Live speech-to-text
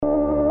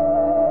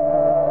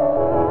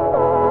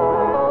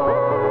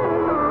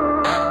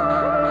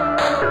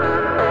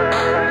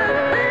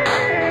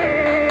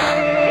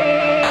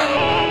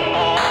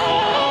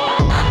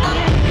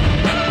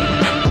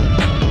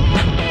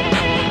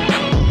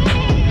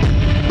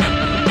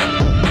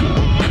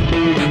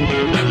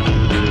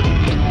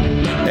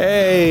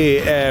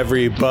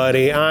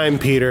everybody. I'm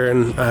Peter,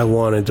 and I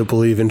wanted to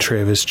believe in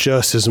Travis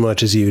just as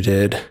much as you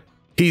did.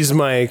 He's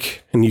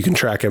Mike, and you can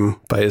track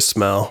him by his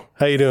smell.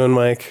 How you doing,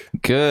 Mike?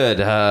 Good.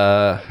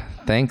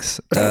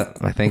 Thanks.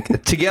 I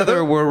think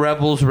together we're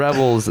Rebels,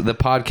 the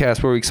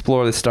podcast where we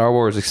explore the Star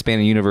Wars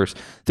expanded universe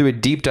through a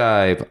deep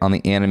dive on the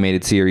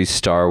animated series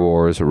Star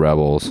Wars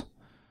Rebels.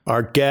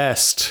 Our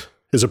guest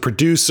is a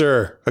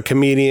producer, a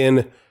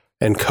comedian,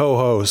 and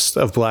co-host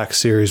of Black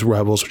Series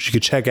Rebels, which you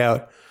can check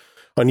out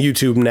on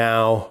YouTube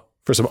now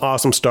for some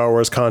awesome Star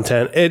Wars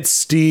content. It's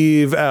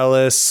Steve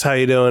Ellis. How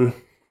you doing?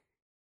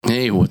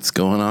 Hey, what's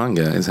going on,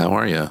 guys? How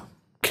are you?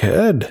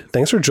 Good.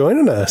 Thanks for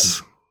joining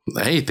us.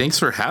 Hey, thanks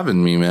for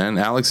having me, man.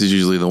 Alex is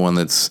usually the one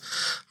that's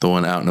the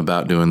one out and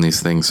about doing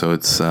these things, so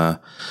it's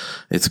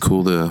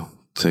cool to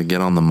get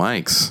on the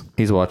mics.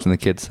 He's watching the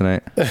kids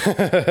tonight.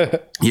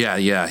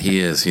 Yeah, he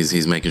is.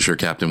 He's making sure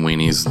Captain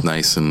Weenie's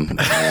nice and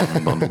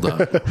bundled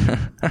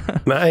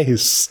up.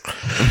 Nice.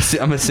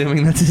 I'm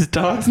assuming that's his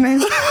dog's name.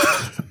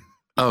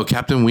 Oh,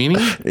 Captain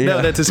Weenie? Yeah.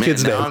 No, that's his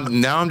kid's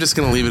name. Now I'm just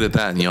going to leave it at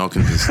that, and y'all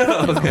can just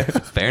Okay.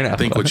 Fair enough.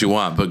 think what you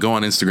want. But go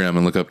on Instagram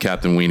and look up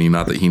Captain Weenie.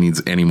 Not that he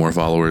needs any more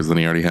followers than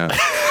he already has.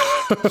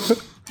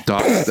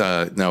 Dog,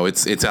 no,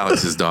 it's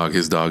Alex's dog.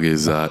 His dog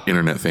is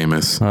internet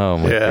famous. Oh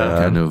my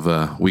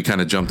god! We kind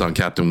of jumped on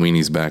Captain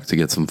Weenie's back to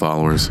get some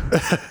followers.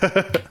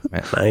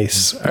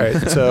 Nice. All right,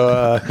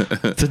 so I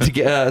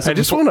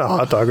just want a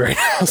hot dog right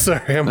now.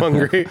 Sorry, I'm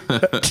hungry.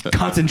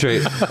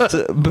 Concentrate.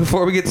 So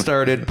before we get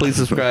started, please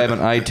subscribe on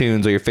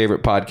iTunes or your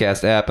favorite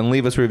podcast app and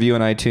leave us a review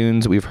on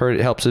iTunes. We've heard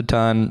it helps a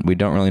ton. We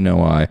don't really know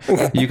why.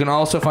 You can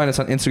also find us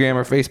on Instagram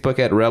or Facebook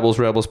at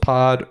Rebels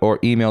Pod, or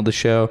email the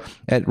show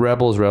at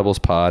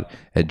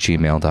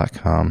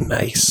rebelspod@gmail.com.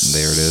 Nice.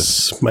 There it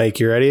is. Mike,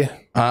 you ready?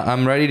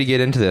 I'm ready to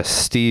get into this.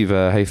 Steve,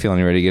 how you feeling?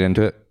 You ready to get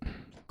into it?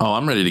 Oh,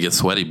 I'm ready to get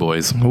sweaty,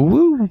 boys.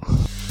 Woo!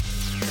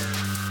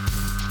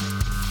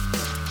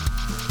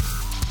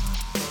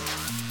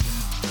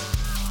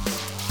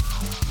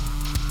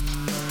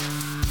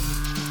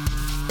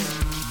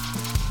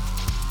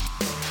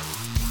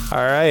 All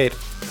right.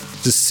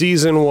 This is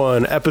season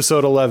 1,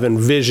 episode 11,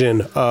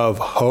 Vision of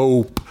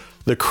Hope.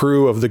 The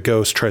crew of the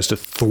Ghost tries to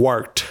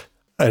thwart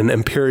an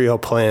Imperial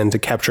plan to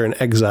capture an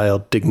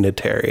exiled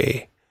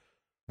dignitary.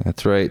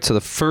 That's right. So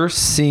the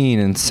first scene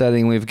and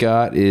setting we've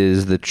got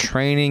is the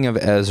training of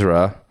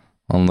Ezra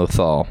on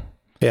Lothal.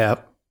 Yeah.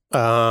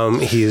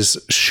 He's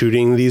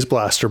shooting these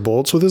blaster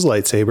bolts with his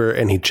lightsaber,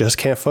 and he just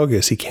can't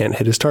focus. He can't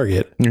hit his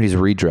target. And he's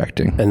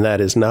redirecting. And that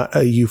is not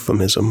a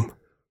euphemism.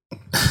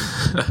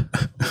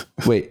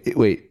 Wait.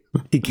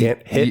 He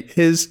can't hit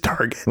his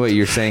target. Wait,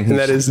 you're saying... And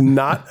that is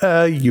not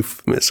a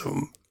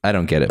euphemism. I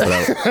don't get it, but I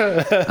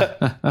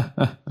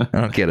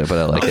don't get it, but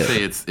I like I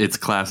it. say it's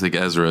classic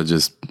Ezra,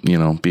 just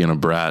being a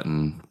brat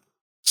and.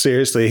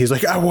 Seriously, he's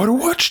like, I want to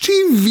watch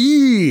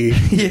TV.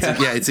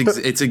 Yeah,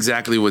 it's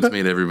exactly what's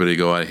made everybody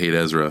go, I hate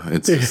Ezra.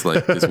 It's just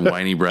like this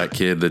whiny brat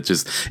kid that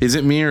just, is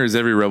it me or is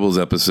every Rebels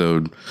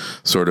episode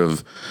sort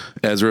of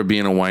Ezra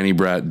being a whiny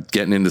brat,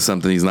 getting into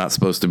something he's not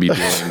supposed to be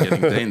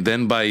doing,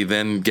 then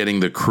getting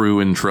the crew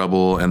in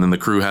trouble, and then the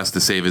crew has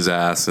to save his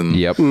ass, and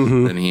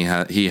then he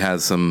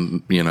has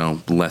some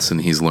lesson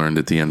he's learned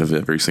at the end of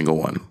every single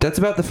one. That's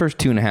about the first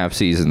 2.5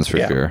 seasons for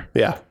sure.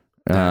 Yeah.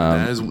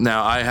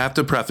 Now I have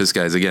to preface,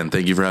 guys, again,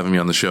 thank you for having me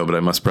on the show, but I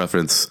must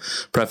preface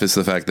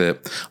the fact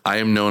that I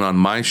am known on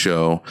my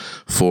show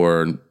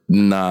for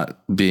not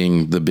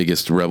being the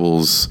biggest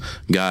Rebels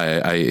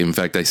guy. In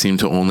fact, I seem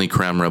to only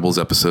cram Rebels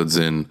episodes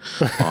in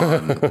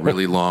on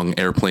really long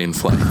airplane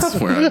flights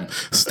where I'm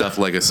stuffed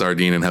like a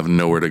sardine and have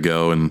nowhere to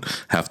go and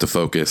have to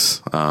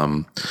focus.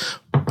 And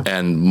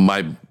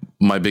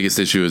my biggest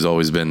issue has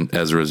always been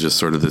Ezra's just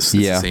sort of this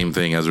same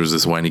thing. Ezra's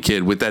this whiny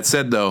kid. With that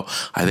said, though,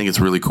 I think it's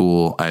really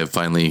cool. I have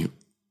finally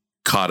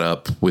caught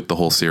up with the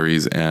whole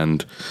series,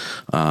 and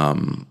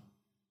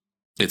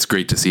it's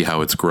great to see how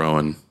it's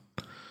growing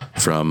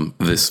from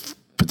this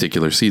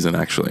particular season,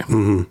 actually.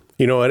 Mm-hmm.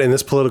 You know what? In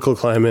this political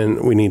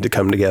climate, we need to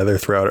come together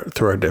through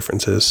our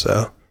differences.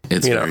 So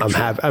it's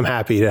I'm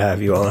happy to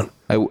have you on.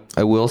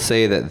 I will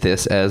say that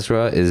this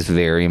Ezra is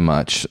very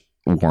much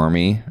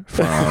Wormy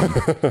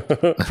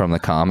from the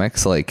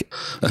comics. Like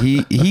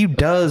he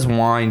does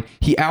whine.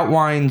 He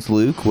outwhines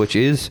Luke, which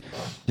is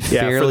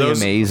fairly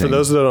amazing. For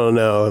those that don't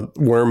know,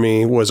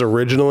 Wormy was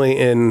originally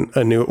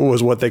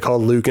was what they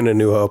called Luke in A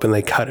New Hope, and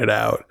they cut it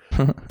out.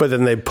 But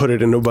then they put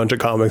it into a bunch of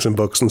comics and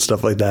books and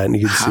stuff like that, and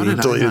you could see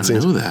deleted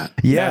scenes. Know that?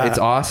 Yeah, it's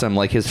awesome.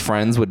 Like his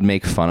friends would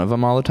make fun of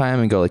him all the time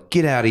and go like,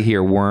 "Get out of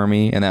here,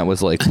 Wormy," and that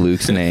was like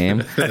Luke's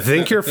name. I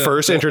think your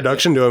first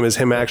introduction to him is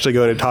him actually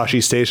going to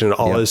Tashi Station, and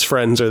all his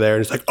friends are there,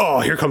 and it's like, "Oh,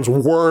 here comes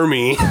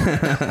Wormy."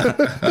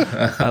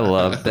 I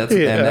love that,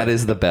 and that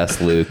is the best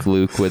Luke.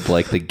 Luke with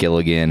like the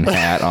Gilligan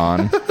hat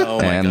on,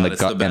 and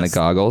the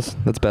goggles.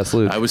 That's best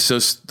Luke. I was so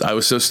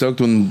stoked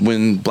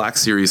when Black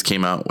Series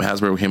came out.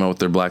 Hasbro came out with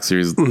their Black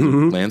Series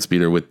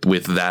Landspeeder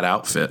with that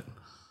outfit.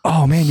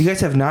 Oh man, you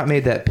guys have not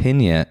made that pin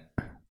yet.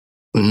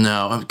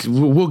 No,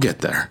 we'll get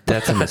there.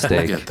 That's a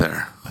mistake. We'll get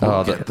there.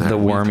 The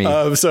wormy.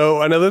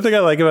 So another thing I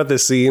like about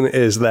this scene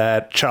is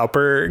that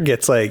Chopper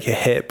gets like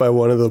hit by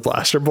one of the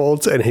blaster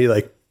bolts, and he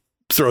like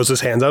throws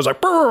his hands out. I was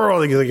like,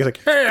 brr! He's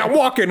like, hey, I'm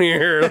walking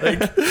here.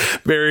 Like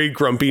very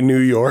grumpy New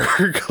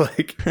York.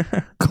 Like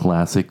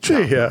classic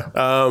Chopper. Yeah.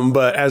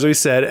 But as we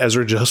said,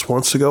 Ezra just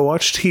wants to go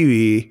watch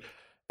TV,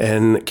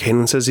 and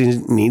Kanan says he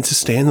needs to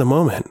stay in the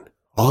moment.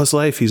 All his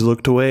life, he's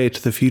looked away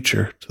to the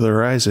future, to the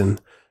horizon,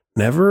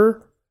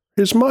 never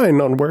his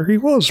mind on where he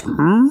was.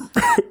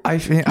 I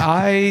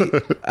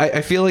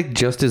feel like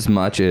just as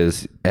much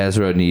as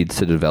Ezra needs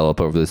to develop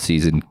over the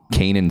season,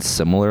 Kanan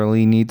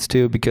similarly needs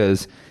to,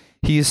 because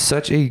he is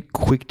such a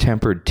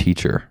quick-tempered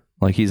teacher.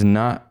 Like he's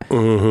not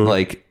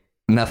like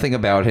nothing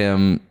about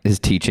him. His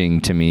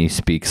teaching to me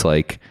speaks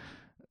like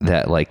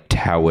that, like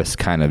Taoist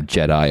kind of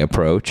Jedi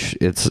approach.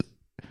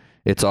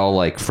 It's all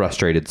like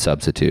frustrated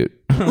substitute.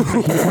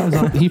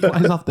 He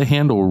flies off the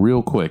handle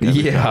real quick.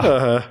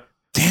 Yeah.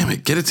 Damn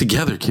it. Get it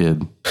together,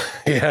 kid.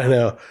 Yeah, I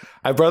know.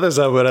 I brought this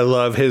up, but I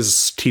love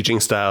his teaching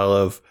style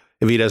of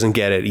if he doesn't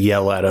get it,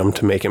 yell at him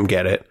to make him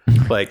get it.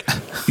 Like,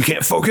 you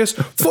can't focus?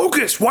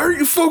 Focus! Why aren't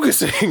you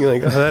focusing?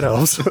 Like, oh, that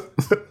helps.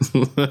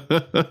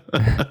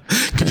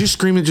 Could you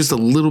scream it just a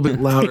little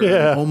bit louder?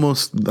 Yeah.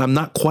 I'm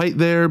not quite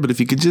there, but if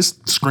you could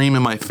just scream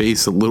in my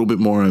face a little bit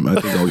more, I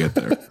think I'll get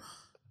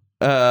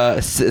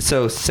there.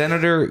 So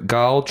Senator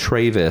Gal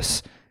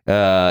Travis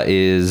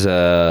is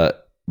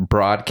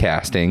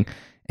broadcasting,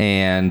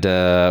 and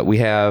we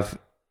have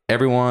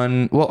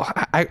everyone. Well,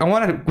 I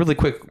want to really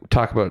quick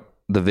talk about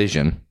the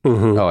Vision.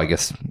 Oh, I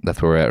guess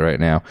that's where we're at right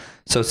now.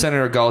 So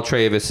Senator Gal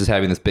Travis is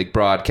having this big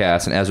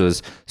broadcast, and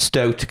Ezra's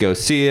stoked to go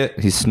see it.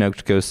 He's stoked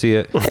to go see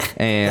it,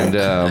 and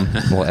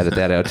we'll edit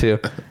that out too.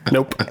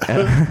 Nope.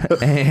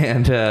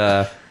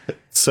 And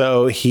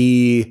so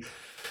he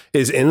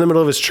is in the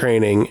middle of his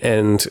training,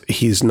 and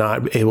he's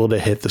not able to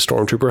hit the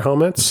stormtrooper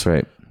helmets. that's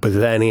right. But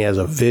then he has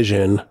a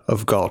vision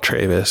of Gal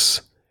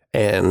Travis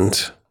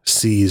and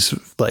sees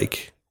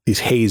like these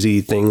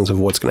hazy things of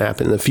what's going to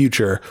happen in the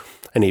future.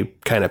 And he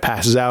kind of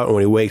passes out. And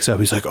when he wakes up,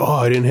 he's like, oh,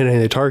 I didn't hit any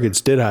of the targets,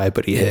 did I?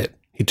 But he hit.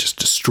 He just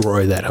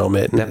destroyed that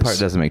helmet. That part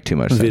doesn't make too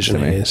much sense vision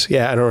to me. is.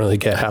 Yeah, I don't really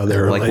get how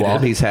they're Like related. while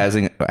he's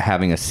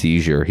having a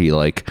seizure, he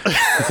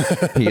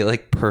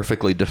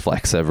perfectly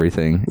deflects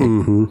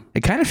everything. I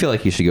kind of feel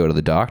like he should go to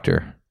the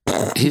doctor.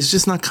 He's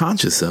just not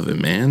conscious of it,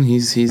 man.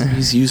 He's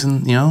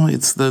using,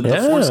 it's the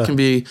Force can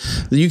be,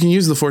 you can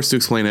use the Force to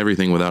explain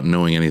everything without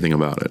knowing anything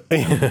about it.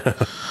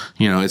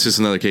 It's just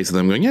another case of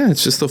them going, yeah,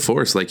 it's just the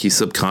Force. Like he's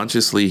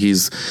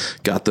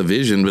got the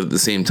vision, but at the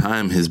same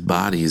time, his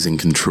body is in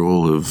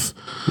control of,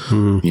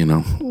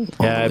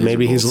 yeah,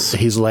 maybe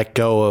he's let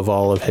go of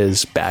all of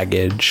his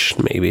baggage,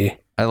 maybe.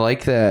 I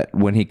like that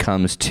when he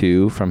comes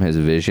to from his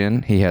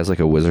vision, he has like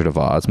a Wizard of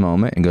Oz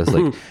moment and goes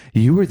like,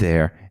 you were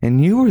there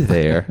and you were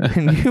there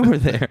and you were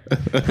there.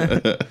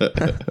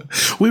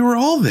 We were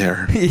all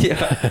there.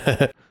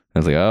 Yeah. I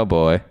was like, oh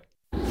boy.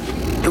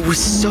 It was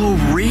so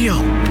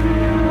real.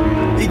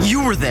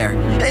 You were there,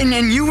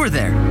 and you were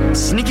there,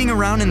 sneaking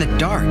around in the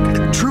dark.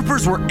 The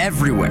troopers were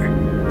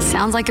everywhere.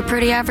 Sounds like a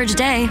pretty average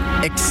day.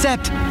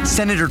 Except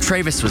Senator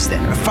Travis was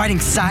there, fighting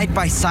side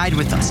by side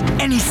with us.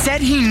 And he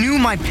said he knew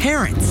my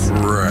parents.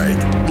 Right.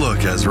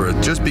 Look, Ezra,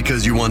 just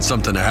because you want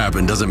something to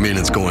happen doesn't mean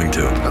it's going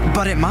to.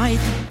 But it might.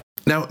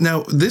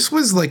 Now, this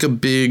was like a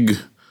big...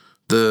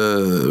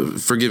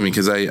 forgive me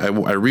because I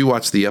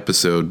rewatched the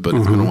episode, but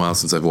it's been a while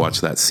since I've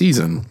watched that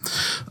season.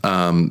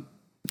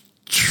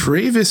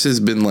 Travis has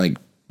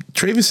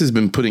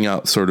been putting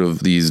out sort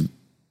of these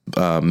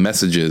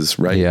messages,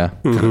 right? Yeah.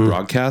 Kind of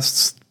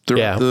broadcasts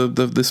throughout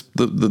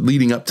the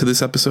leading up to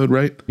this episode,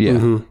 right?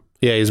 Yeah.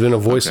 Yeah, he's been a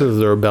voice of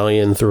the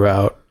rebellion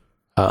throughout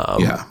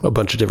a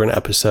bunch of different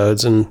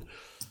episodes, and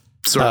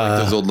sort of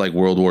like those old like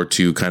World War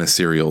II kind of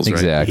serials, right?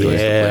 Exactly.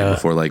 Yeah.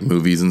 Before like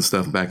movies and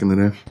stuff back in the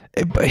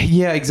day.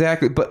 Yeah,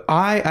 exactly. But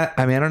I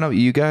mean, I don't know about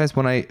you guys.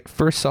 When I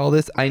first saw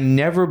this, I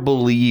never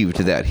believed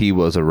that he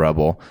was a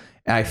rebel.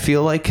 I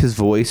feel like his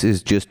voice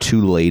is just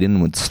too laden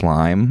with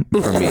slime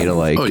for me to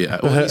like. Oh yeah,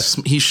 well,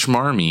 he's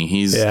schmarmy.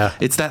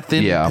 It's that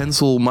thin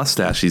pencil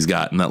mustache he's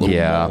got and that little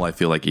mole. I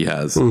feel like he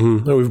has.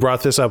 We've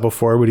brought this up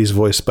before, but he's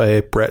voiced by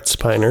Brett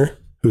Spiner,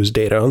 who's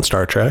Data on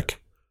Star Trek.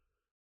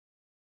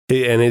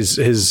 And his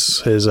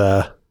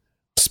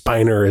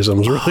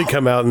Spinerisms really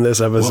come out in this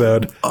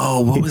episode.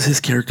 What was his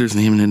character's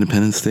name in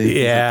Independence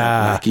Day?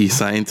 Yeah. Like that wacky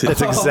scientist.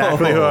 That's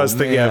exactly what I was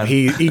thinking of.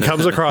 He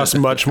comes across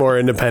much more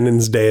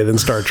Independence Day than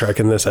Star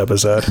Trek in this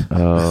episode.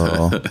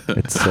 Oh,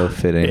 it's so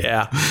fitting.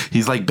 Yeah.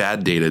 He's like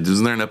Bad Data.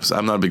 Isn't there an episode?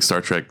 I'm not a big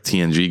Star Trek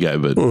TNG guy,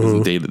 but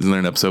isn't there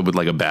an episode with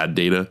like a Bad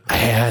Data?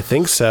 Yeah, I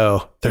think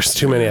so. There's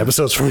too many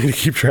episodes for me to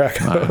keep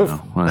track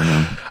of.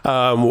 I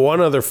know.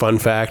 One other fun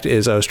fact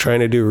is I was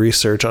trying to do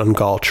research on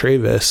Gal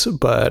Travis,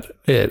 but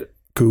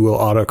Google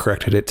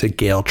auto-corrected it to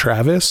Gail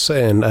Travis,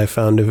 and I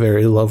found a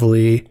very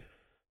lovely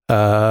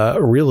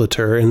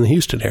realtor in the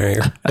Houston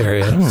area.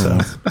 So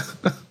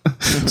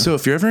So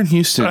if you're ever in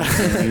Houston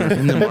and you're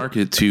in the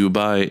market to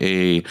buy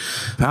a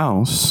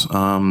house,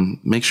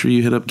 make sure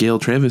you hit up Gail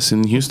Travis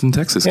in Houston,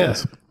 Texas. Yeah.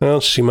 Guys.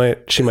 Well, she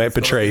might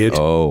betray you.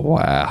 Oh,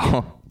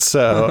 wow.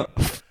 So,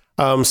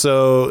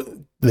 so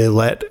they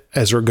let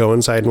Ezra go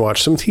inside and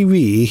watch some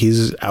TV.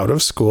 He's out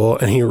of school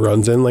and he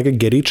runs in like a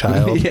giddy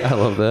child. Yeah, I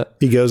love that.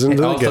 He goes into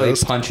the Also,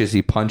 ghost.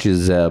 he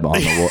punches Zeb on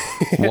the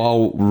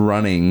while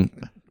running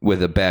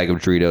with a bag of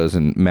Doritos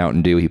and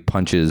Mountain Dew. He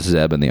punches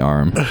Zeb in the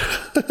arm.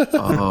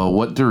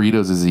 What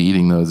Doritos is he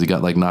eating though? Has he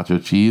got like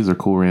nacho cheese or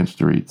Cool Ranch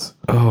Doritos?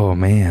 Oh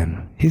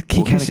man, What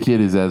kind of kid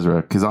is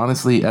Ezra? Because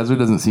honestly, Ezra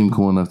doesn't seem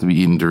cool enough to be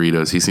eating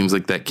Doritos. He seems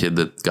like that kid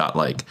that got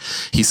like,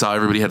 he saw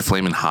everybody had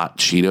Flamin' Hot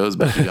Cheetos,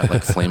 but he got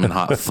like Flamin'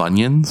 Hot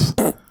Funyuns.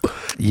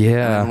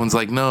 Yeah. Everyone's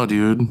like, no,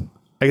 dude.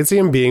 I can see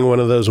him being one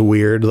of those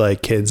weird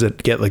like kids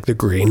that get like the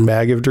green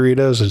bag of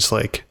Doritos. It's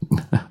like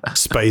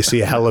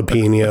spicy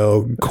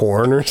jalapeno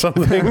corn or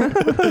something.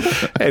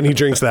 And he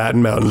drinks that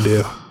in Mountain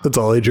Dew. That's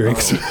all he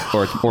drinks.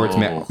 Or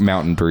it's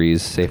Mountain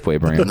Breeze, Safeway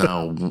brand.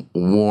 No,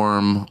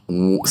 warm,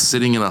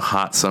 sitting in a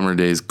hot summer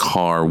day's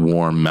car,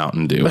 warm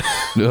Mountain Dew.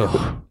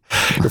 Ugh.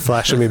 You're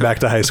flashing me back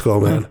to high school,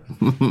 man.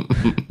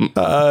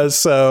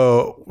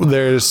 So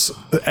there's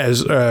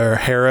as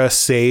Hera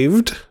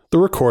saved the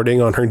recording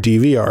on her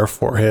DVR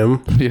for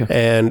him,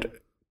 and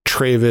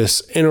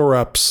Travis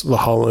interrupts the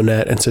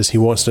HoloNet and says he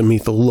wants to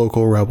meet the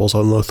local rebels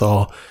on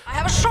Lothal. I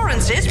have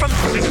assurances from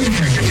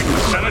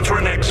Senator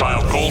in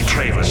exile Gol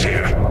Travis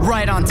here.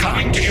 Right on time.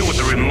 Coming to you with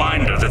a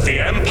reminder that the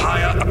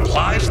Empire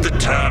applies the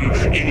term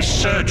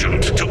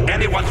insurgent to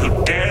anyone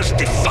who dares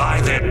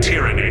defy their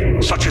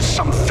tyranny, such as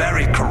some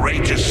very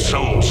courageous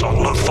souls on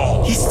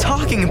Lothal. He's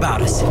talking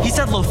about us. He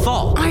said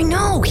Lothal. I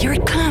know, here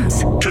it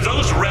comes. To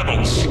those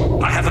rebels,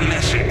 I have a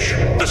message.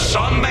 The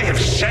sun may have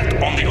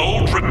set on the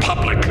old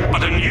republic,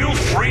 but a new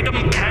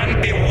freedom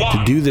can be won.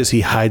 To do this,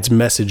 he hides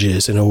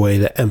messages in a way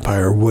that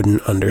Empire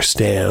wouldn't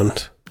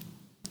understand.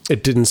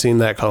 It didn't seem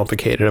that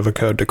complicated of a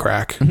code to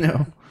crack.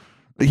 No.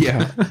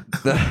 Yeah.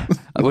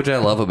 Which I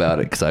love about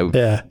it because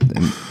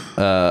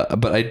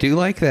but I do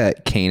like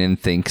that Kanan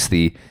thinks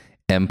the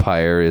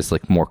Empire is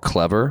like more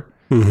clever,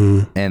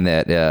 and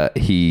that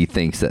he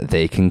thinks that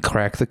they can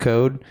crack the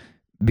code,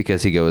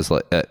 because he goes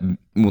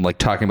like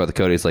talking about the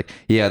code. He's like,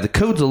 yeah, the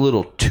code's a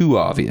little too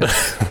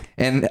obvious.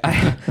 And I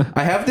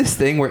have this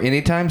thing where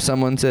anytime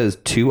someone says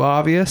too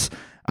obvious,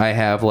 I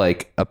have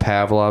like a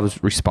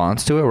Pavlov's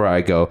response to it where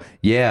I go,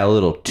 yeah, a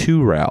little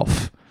too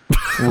Ralph.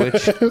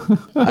 Which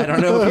I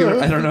don't know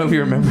if you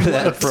remember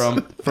that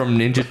from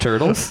Ninja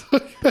Turtles.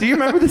 Do you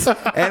remember this?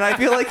 And I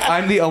feel like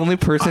I'm the only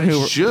person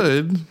who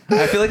should.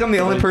 I feel like I'm the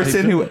only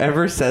person who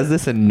ever says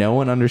this and no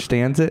one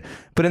understands it.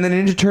 But in the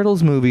Ninja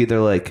Turtles movie, they're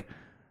like,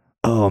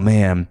 oh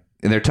man,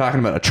 and they're talking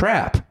about a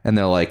trap, and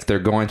they're like, they're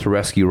going to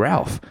rescue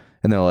Ralph,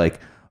 and they're like,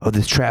 oh,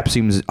 this trap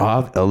seems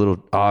a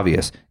little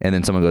obvious, and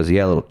then someone goes,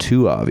 yeah, a little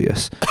too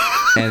obvious.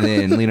 And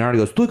then Leonardo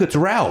goes, look, it's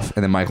Ralph.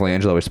 And then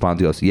Michelangelo responds,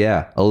 he goes,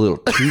 yeah, a little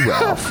too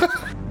Ralph.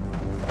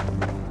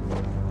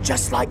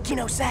 Just like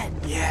Kino said.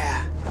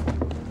 Yeah.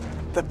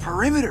 The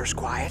perimeter's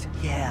quiet.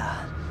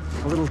 Yeah,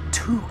 a little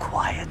too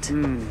quiet.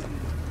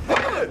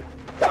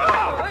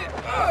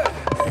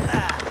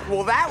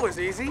 Well, that was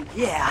easy.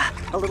 Yeah,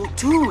 a little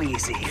too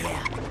easy.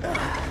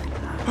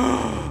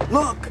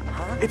 Look,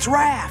 it's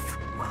Raph.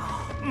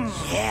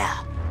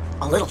 Yeah,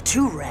 a little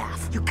too Raph.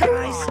 You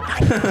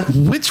guys.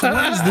 Which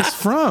one is this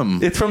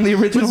from? It's from the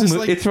original. Was this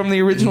like- It's from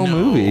the original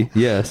movie.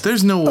 Yes.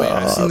 There's no way.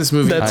 I've seen this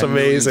movie. That's a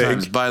million amazing.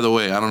 times. By the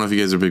way, I don't know if you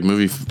guys are big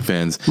movie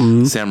fans.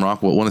 Sam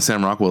Rockwell, one of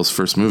Sam Rockwell's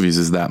first movies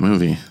is that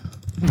movie.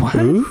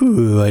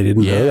 Ooh, I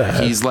didn't know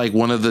that. He's like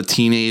one of the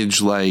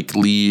teenage like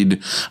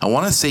lead. I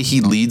want to say he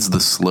leads the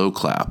slow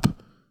clap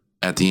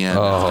at the end.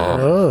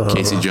 After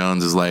Casey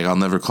Jones is like, I'll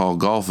never call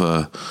golf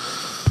a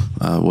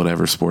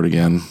whatever sport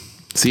again.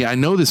 See, I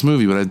know this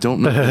movie, but I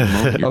don't know.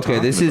 What you're Okay,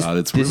 this talking is about.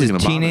 It's this really is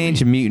gonna bother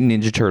Teenage me. Mutant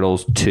Ninja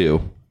Turtles 2.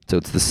 So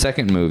it's the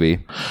second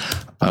movie.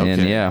 Okay.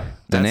 And yeah,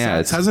 I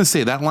was gonna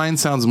say that line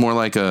sounds more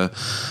like a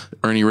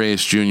Ernie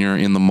Reyes Jr.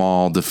 in the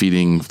mall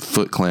defeating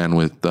Foot Clan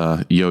with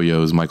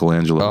Yo-Yo's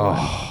Michelangelo.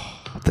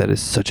 Oh, that is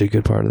such a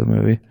good part of the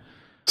movie.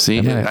 See,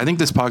 I think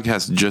this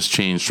podcast just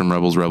changed from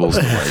Rebels to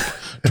like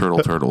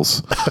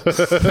Turtles.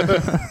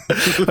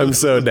 I'm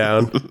so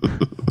down.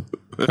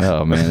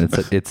 Oh man,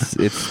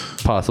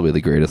 it's possibly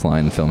the greatest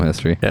line in film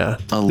history. Yeah.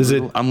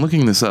 I'm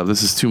looking this up.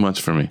 This is too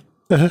much for me.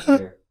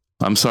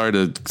 I'm sorry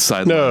to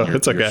sideline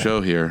your show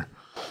here,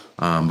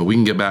 but we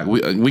can get back. We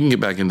can get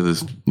back into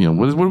this. You know,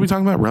 what are we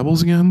talking about?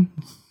 Rebels again?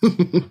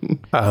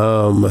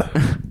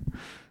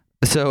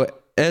 So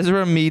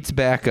Ezra meets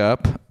back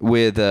up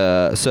with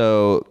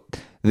so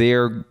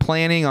they're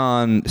planning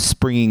on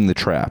springing the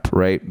trap,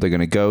 right? They're going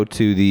to go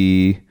to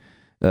the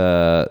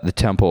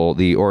temple,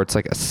 or it's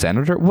like a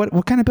senator.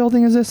 What kind of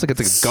building is this? Like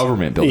it's a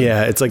government building.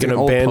 Yeah, it's like an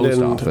old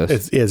abandoned. post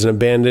office. It's an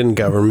abandoned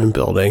government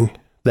building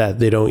that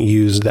they don't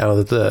use now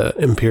that the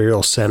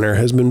Imperial Center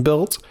has been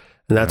built,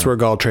 and that's where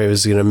Gol Travis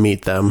is going to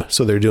meet them.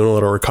 So they're doing a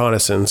little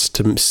reconnaissance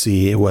to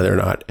see whether or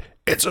not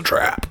it's a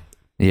trap.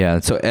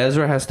 Yeah, so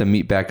Ezra has to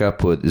meet back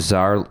up with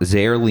Zaire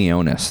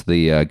Leonis,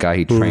 the guy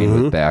he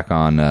trained with back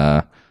on,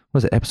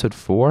 was it episode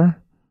 4?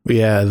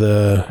 Yeah,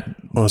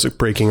 what was it,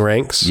 Breaking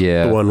Ranks?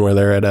 Yeah. The one where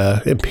they're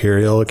at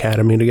Imperial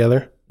Academy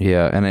together.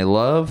 Yeah, and I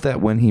love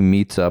that when he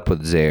meets up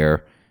with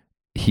Zaire,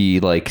 he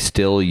like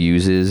still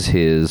uses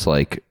his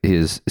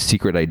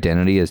secret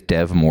identity as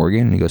Dev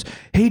Morgan, and he goes,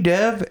 "Hey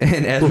Dev,"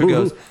 and Ezra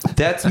goes,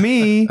 "That's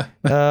me,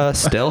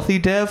 stealthy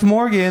Dev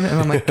Morgan," and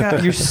I'm like,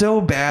 God, you're so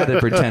bad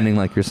at pretending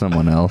like you're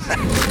someone else.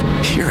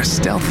 You're a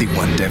stealthy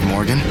one, Dev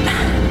Morgan.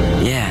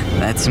 Yeah,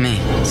 that's me,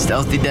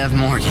 stealthy Dev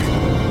Morgan.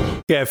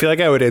 Yeah, I feel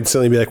like I would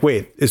instantly be like,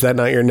 wait, is that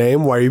not your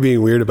name? Why are you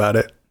being weird about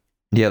it?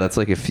 Yeah, that's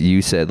like if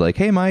you said like,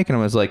 "Hey Mike," and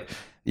I was like,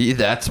 "Yeah,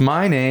 that's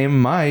my name,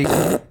 Mike."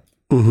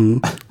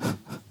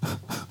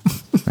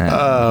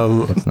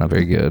 It's not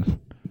very good.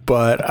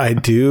 But I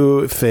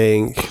do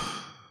think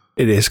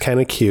it is kind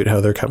of cute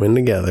how they're coming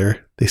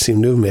together. They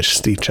seem to have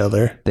missed each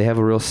other. They have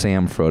a real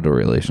Sam Frodo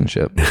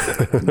relationship.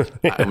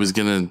 I was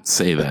going to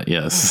say that,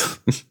 yes.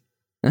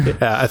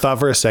 Yeah, I thought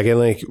for a second,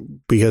 like,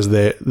 because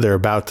they're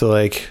about to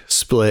like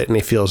split and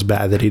he feels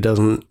bad that he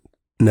doesn't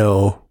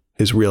know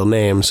his real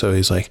name. So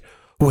he's like,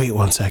 wait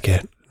 1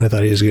 second. And I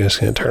thought he was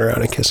just going to turn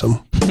around and kiss him.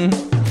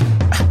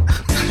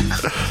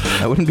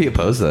 I wouldn't be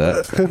opposed to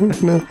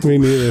that. No, me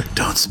neither.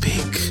 Don't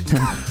speak.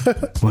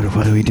 What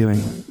are we doing?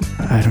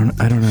 I don't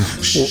know.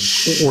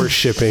 We're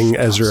shipping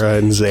Ezra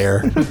and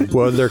Zaire. What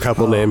would their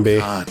couple name be?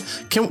 God.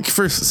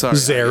 Sorry.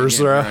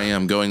 Zerzra. I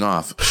am going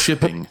off.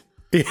 Shipping.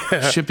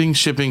 Yeah. Shipping.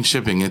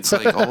 It's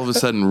like all of a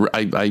sudden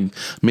I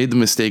made the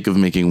mistake of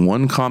making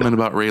one comment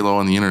about Raylo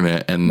on the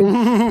internet, and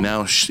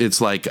now it's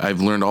like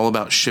I've learned all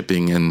about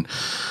shipping. And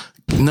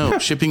no,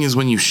 shipping is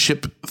when you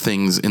ship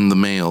things in the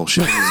mail.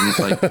 Shipping is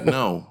like,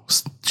 no.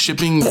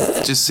 Shipping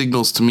just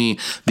signals to me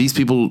these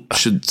people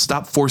should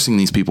stop forcing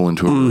these people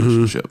into a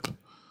relationship.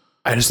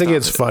 I just think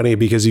it's funny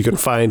because you can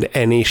find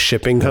any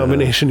shipping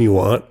combination you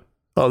want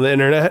on the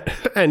internet,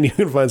 and you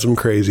can find some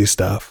crazy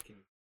stuff.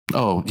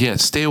 Oh, yeah,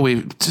 stay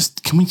away.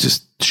 Can we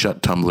just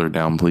shut Tumblr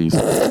down, please?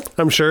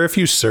 I'm sure if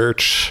you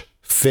search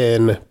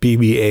Finn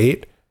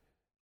BB-8,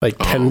 like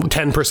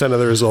 10% of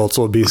the results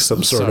will be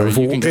some sort of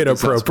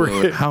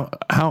inappropriate. How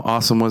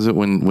awesome was it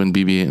when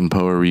BB-8 and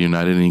Poe are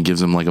reunited and he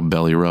gives him like a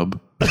belly rub?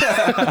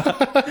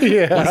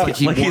 Yeah. Like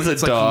he's a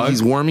dog.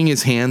 He's warming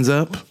his hands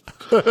up,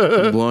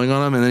 blowing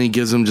on him, and then he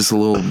gives him just a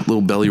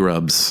little belly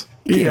rubs.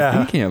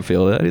 Yeah. He can't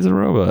feel that. He's a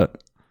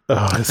robot.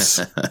 Oh, it's...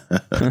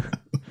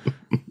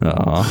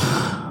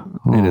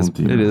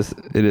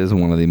 It is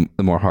one of the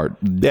more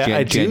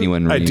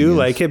genuine reunions. I do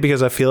like it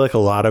because I feel like a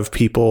lot of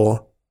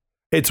people,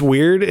 it's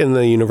weird in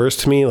the universe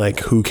to me, like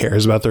who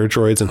cares about their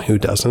droids and who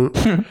doesn't.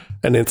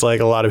 And it's like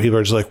a lot of people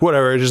are just like,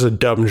 whatever, just a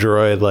dumb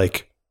droid,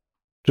 like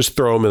just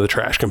throw him in the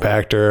trash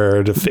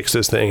compactor to fix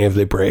this thing. If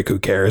they break, who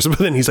cares? But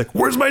then he's like,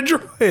 where's my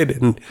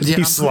droid? And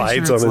he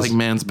slides on his... like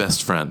man's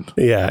best friend.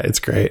 Yeah, it's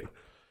great.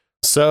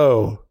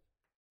 So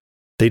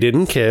they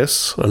didn't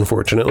kiss,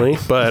 unfortunately,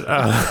 but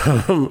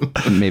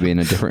maybe in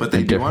a different. But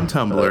they do on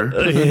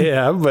Tumblr.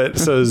 Yeah, but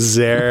so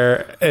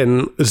Zaire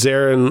and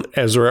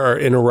Ezra are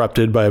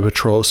interrupted by a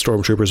patrol of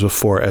stormtroopers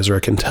before Ezra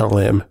can tell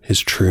him his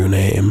true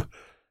name,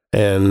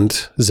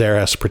 and Zaire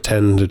has to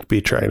pretend to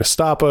be trying to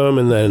stop him,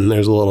 and then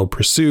there's a little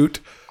pursuit.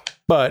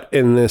 But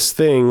in this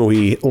thing,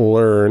 we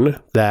learn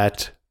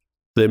that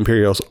the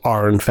Imperials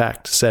are in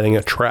fact setting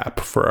a trap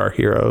for our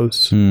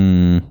heroes.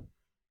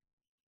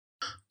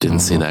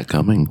 Didn't see that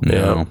coming.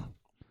 No.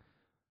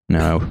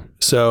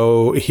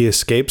 So he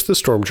escapes the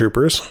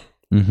stormtroopers.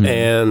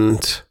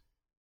 And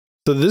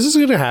so this is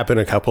going to happen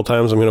a couple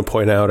times. I'm going to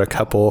point out a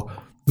couple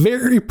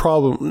very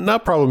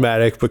not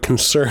problematic, but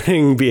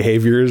concerning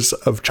behaviors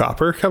of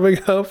Chopper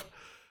coming up.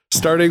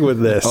 Starting with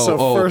this.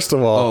 First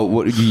of all...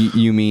 what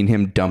you mean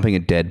him dumping a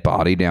dead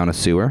body down a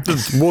sewer?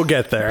 We'll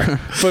get there.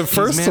 But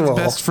first of all...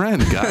 best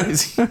friend,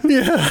 guys.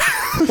 Yeah.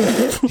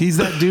 He's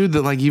that dude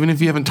that, like, even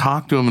if you haven't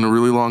talked to him in a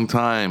really long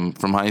time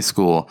from high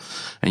school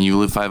and you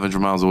live 500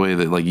 miles away,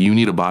 that, like, you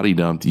need a body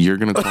dumped, you're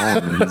going to call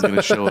him and he's going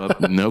to show up,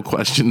 no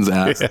questions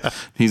asked. Yeah.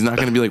 He's not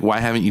going to be like,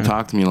 why haven't you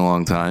talked to me in a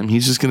long time?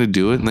 He's just going to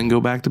do it and then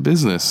go back to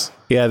business.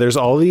 Yeah, there's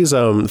all these,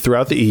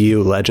 throughout the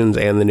EU, Legends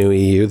and the new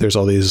EU, there's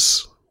all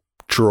these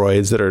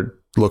droids that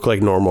look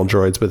like normal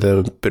droids, but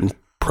they've been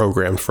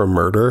programmed for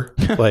murder.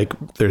 Like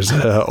there's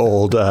an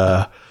old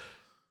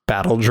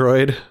battle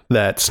droid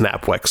that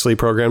Snap Wexley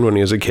programmed when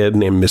he was a kid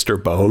named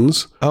Mr.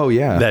 Bones. Oh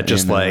yeah. That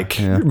just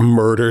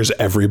murders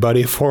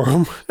everybody for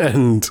him.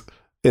 And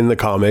in the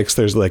comics,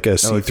 there's like a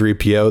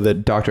C-3PO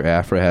that Dr.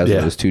 Aphra has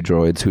those two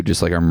droids who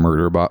just like are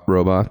murder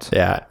robots.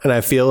 Yeah. And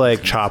I feel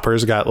like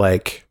Chopper's got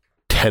like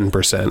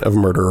 10% of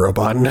murder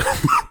robot in him.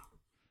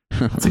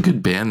 That's a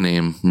good band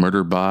name,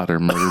 Murder Bot or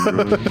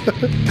Murder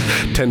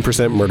Droid.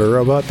 10% Murder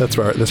Robot. That's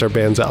our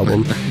band's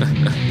album.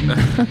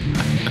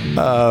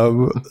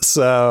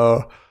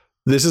 So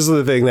this is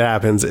the thing that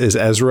happens is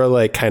Ezra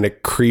like kind of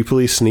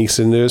creepily sneaks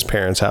into his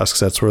parents' house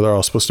because that's where they're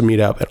all supposed to meet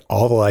up, and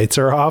all the lights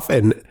are off,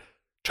 and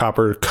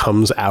Chopper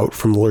comes out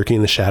from lurking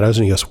in the shadows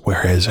and he goes,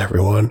 "Where is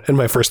everyone?" And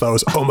my first thought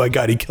was, oh my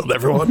God, he killed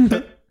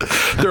everyone.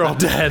 They're all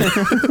dead.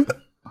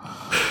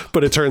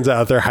 But it turns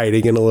out they're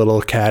hiding in a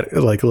little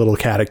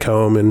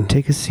catacomb and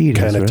Take a seat,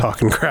 kind of Ezra.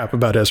 talking crap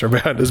about Ezra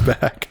behind his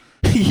back.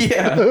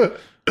 Yeah.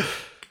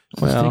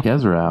 Let's take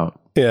Ezra out.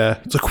 Yeah.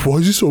 It's like, why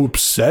is he so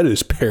upset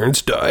his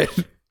parents died?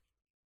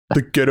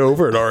 Like, get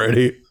over it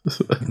already.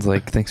 It's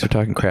like, thanks for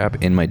talking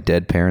crap in my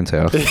dead parents'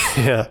 house.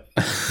 Yeah.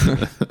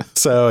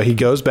 So he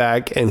goes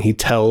back and he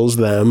tells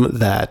them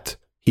that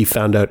he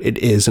found out it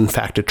is in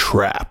fact a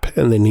trap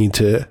and they need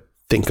to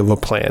think of a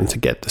plan to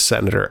get the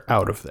senator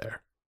out of there.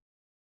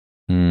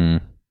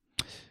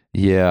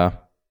 Yeah.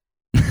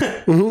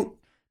 Mm-hmm.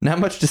 Not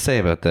much to say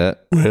about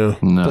that. Yeah.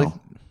 No. Like,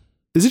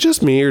 Is it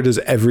just me or does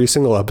every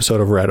single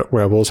episode of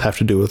Rebels have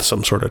to do with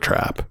some sort of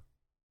trap?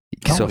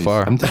 so Always.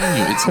 far. I'm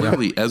telling you, it's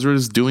literally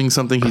Ezra's doing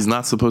something he's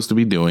not supposed to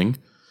be doing.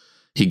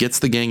 He gets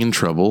the gang in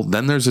trouble.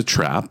 Then there's a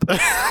trap.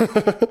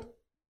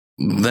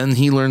 Then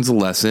he learns a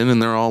lesson,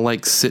 and they're all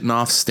like sitting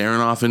off,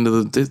 staring off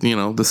into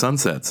the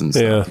sunsets and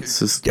stuff. Yeah. It's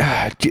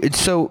just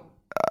So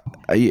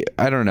I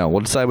don't know.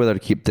 We'll decide whether to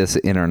keep this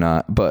in or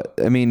not. But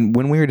I mean,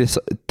 when we were just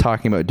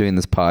talking about doing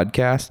this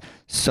podcast,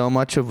 so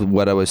much of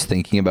what I was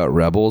thinking about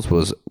Rebels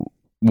was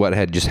what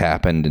had just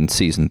happened in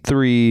season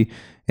 3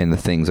 and the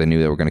things I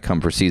knew that were going to come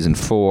for season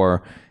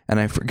 4. And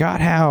I forgot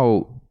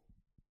how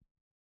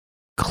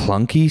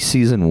clunky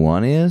season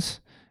 1 is.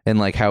 And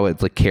like how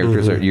it's like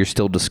characters are, you're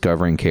still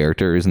discovering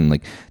characters and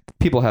like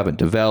people haven't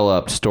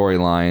developed,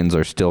 storylines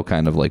are still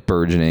kind of like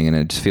burgeoning. And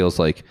it just feels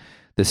like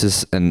this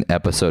is an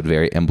episode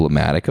very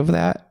emblematic of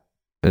that.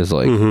 It's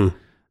like,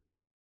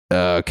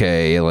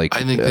 okay, like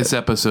I think this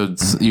episode,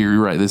 you're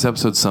right. This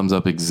episode sums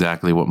up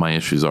exactly what my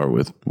issues are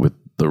with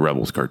the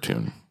Rebels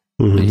cartoon.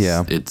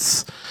 yeah,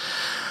 It's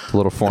a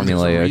little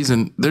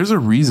formulaic. There's a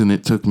reason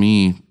it took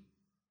me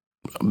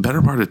a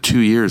better part of 2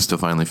 years to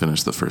finally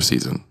finish the first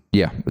season.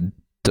 Yeah,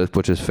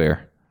 which is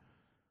fair.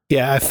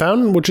 Yeah, I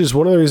found, which is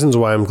one of the reasons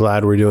why I'm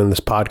glad we're doing this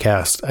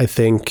podcast. I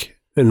think,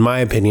 in my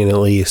opinion at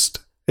least,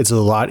 it's a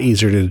lot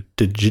easier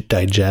to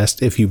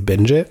digest if you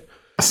binge it.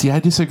 See, I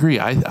disagree.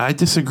 I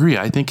disagree.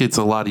 I think it's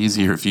a lot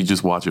easier if you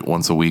just watch it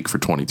once a week for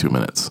 22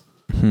 minutes.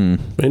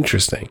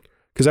 Interesting.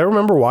 Because I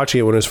remember watching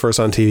it when it was first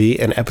on TV,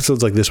 and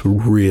episodes like this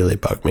would really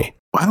bug me.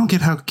 I don't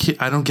get how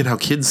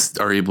kids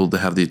are able to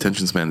have the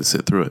attention span to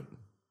sit through it.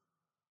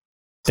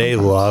 They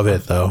love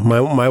it, though.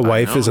 My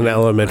wife is an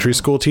elementary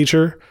school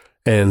teacher,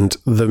 and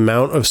the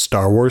amount of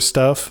Star Wars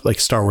stuff, like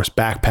Star Wars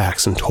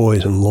backpacks and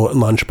toys and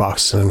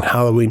lunchboxes and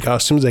Halloween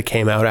costumes that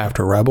came out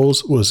after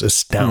Rebels was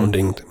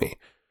astounding to me.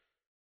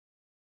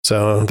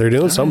 So they're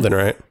doing something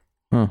right.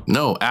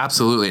 No,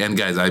 absolutely. And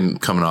guys, I'm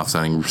coming off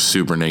sounding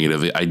super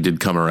negative. I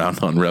did come around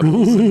on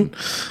Rebels. And,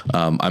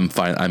 I'm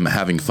fine. I'm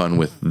having fun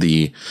with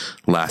the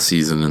last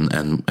season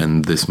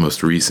and this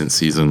most recent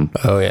season.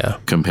 Oh yeah.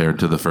 Compared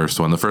to the first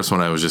one. The first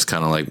one I was just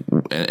kind of like,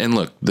 and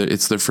look,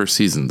 it's their first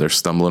season. They're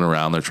stumbling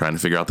around. They're trying to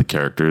figure out the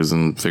characters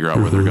and figure out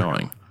where they're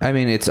going. I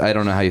mean, I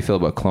don't know how you feel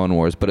about Clone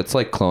Wars, but it's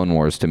like Clone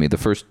Wars to me. The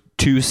first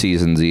 2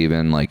 seasons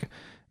even, like,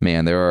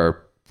 man, there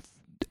are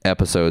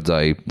episodes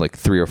like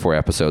 3 or 4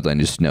 episodes I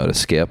just know to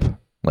skip,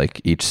 like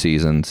each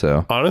season.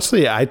 So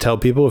honestly, I tell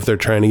people if they're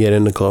trying to get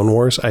into Clone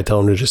Wars, I tell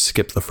them to just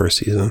skip the first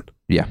season.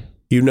 yeah,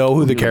 You know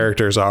who the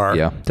characters are.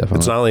 Yeah, definitely.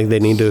 It's not like they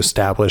need to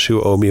establish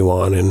who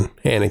Obi-Wan and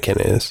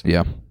Anakin is.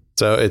 yeah.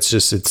 So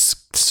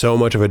it's so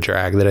much of a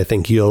drag that I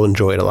think you'll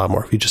enjoy it a lot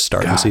more if you just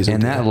start the season.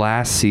 And that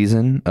last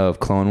season of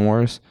Clone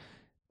Wars,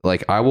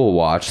 like I will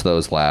watch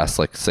those last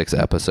like 6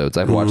 episodes.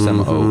 I've watched them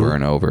over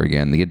and over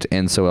again. They get to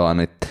end so well,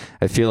 and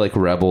I feel like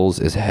Rebels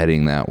is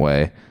heading that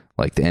way.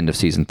 Like the end of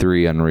season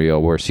 3,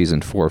 Unreal, where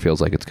season 4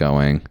 feels like it's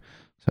going.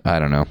 So, I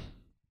don't know.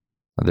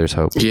 There's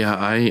hope. Yeah,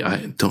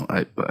 I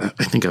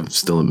think I've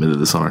still admitted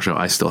this on our show.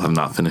 I still have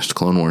not finished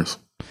Clone Wars.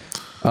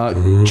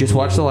 Just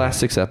watch the last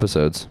 6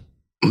 episodes.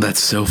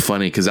 That's so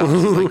funny because I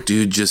was like,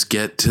 dude, just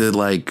get to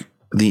like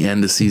the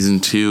end of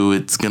season 2.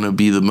 It's gonna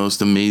be the most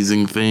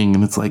amazing thing,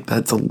 and it's like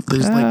there's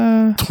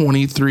like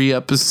 23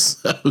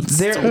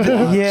 episodes.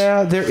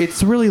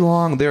 It's really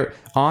long.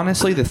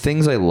 Honestly, the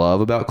things I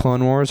love about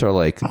Clone Wars are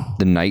like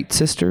the Night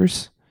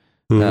Sisters.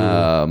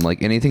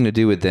 Like anything to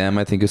do with them,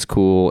 I think is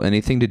cool.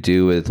 Anything to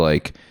do with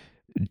like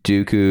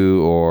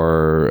Dooku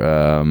or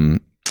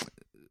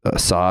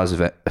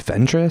Saz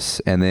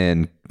Ventress, and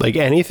then like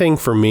anything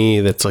for me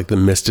that's like the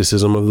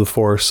mysticism of the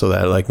Force, so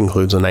that like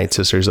includes the Night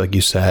Sisters, like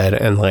you said,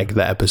 and like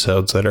the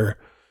episodes that are,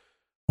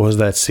 what was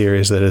that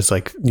series that is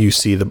like you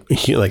see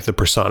the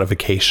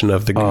personification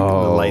of the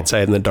light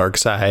side and the dark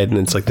side, and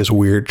it's like this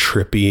weird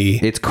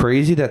trippy. It's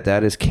crazy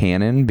that is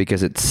canon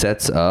because it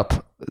sets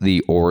up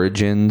the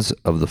origins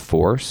of the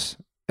Force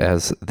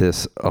as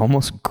this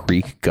almost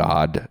Greek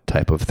god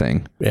type of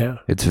thing. Yeah,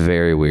 it's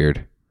very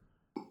weird.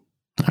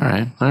 All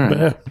right.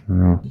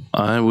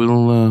 I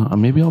will.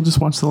 Maybe I'll just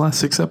watch the last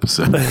 6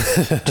 episodes.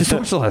 Just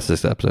watch the last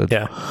 6 episodes.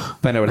 Yeah.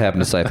 Find out what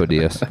happened to Sifo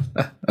Dyas.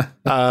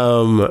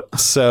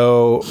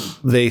 So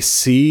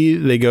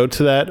they go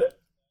to that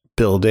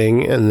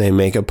building and they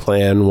make a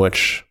plan,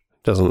 which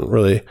doesn't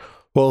really.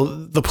 Well,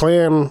 the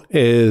plan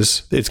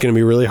is it's going to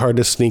be really hard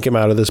to sneak him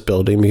out of this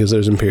building because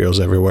there's Imperials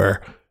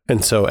everywhere,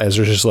 And so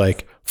Ezra's just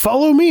like,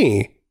 follow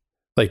me.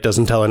 Like,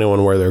 doesn't tell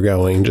anyone where they're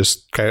going.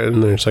 Just kind of,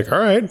 and they're just like, all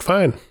right,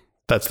 fine.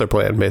 That's their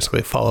plan,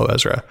 basically, follow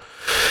Ezra.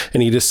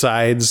 And he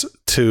decides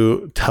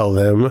to tell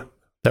them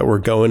that we're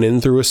going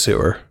in through a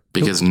sewer.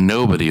 Because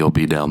nobody will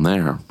be down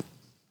there,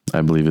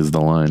 I believe is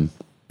the line.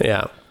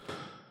 Yeah.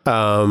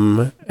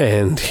 And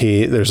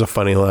there's a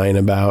funny line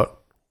about,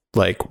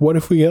 like, what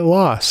if we get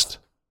lost?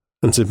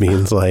 And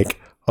Sabine's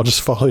like, I'll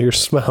just follow your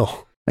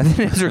smell. And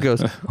then Ezra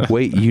goes,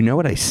 wait, you know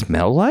what I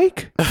smell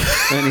like?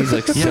 And he's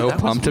like so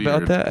pumped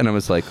about that. And I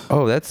was like,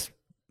 oh, that's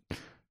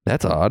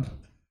odd.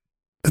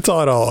 It's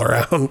odd all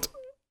around.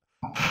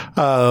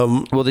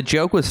 Well, the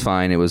joke was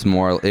fine. It was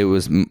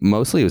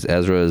mostly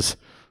Ezra's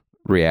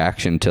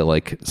reaction to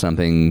like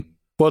something.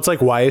 Well, it's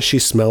like, why is she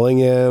smelling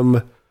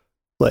him?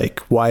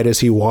 Like, why does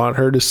he want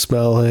her to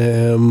smell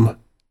him?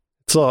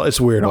 It's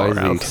weird all Why is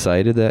he around.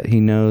 excited that she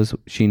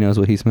knows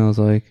what he smells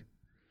like?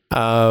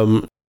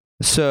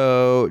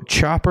 So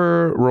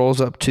Chopper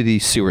rolls up to the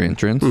sewer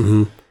entrance,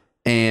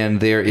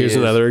 and here's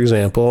another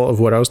example of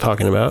what I was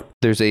talking about.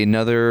 There's a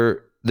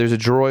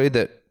droid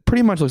that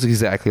pretty much looks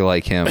exactly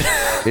like him.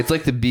 It's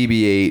like the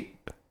BB-8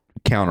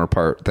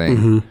 counterpart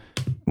thing,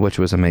 which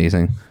was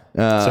amazing.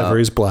 Except for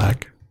he's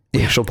black.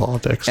 Racial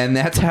politics. And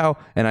that's how,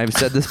 and I've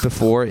said this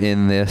before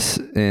in this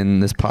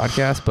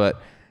podcast,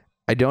 but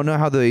I don't know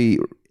how the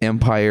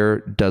Empire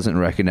doesn't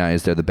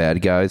recognize they're the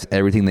bad guys.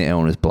 Everything they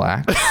own is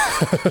black.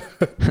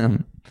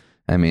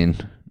 I mean,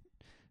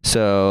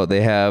 so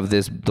they have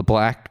the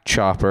black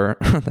chopper.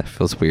 That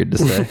feels weird to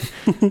say.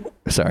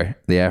 Sorry,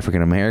 the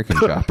African American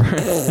chopper.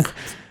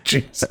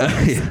 Jeez.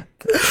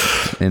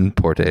 In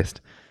poor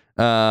taste.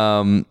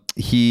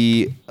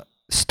 He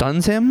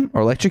stuns him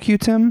or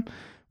electrocutes him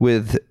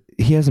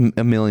he has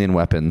a million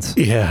weapons.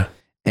 Yeah.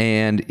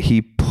 And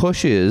he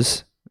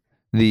pushes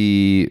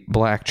the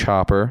black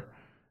chopper,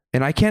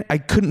 and I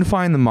couldn't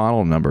find the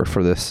model number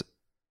for this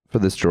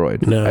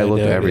droid. No, I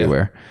looked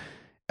everywhere.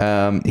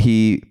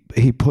 He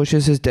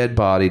pushes his dead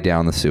body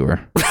down the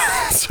sewer.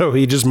 So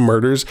he just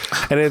murders.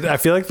 And I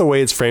feel like the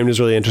way it's framed is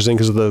really interesting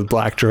because the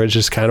black droid is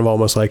just kind of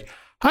almost like,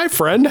 hi,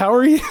 friend, how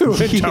are you?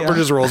 And Chopper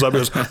just rolls up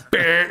and goes,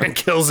 and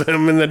kills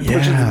him and then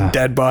pushes his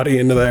dead body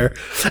into there.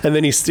 And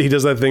then he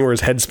does that thing where his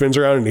head spins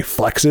around and he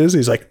flexes.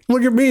 He's like,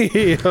 look at me.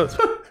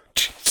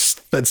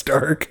 Jeez, that's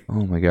dark.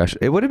 Oh my gosh.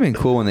 It would have been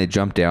cool when they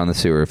jumped down the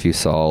sewer if you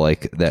saw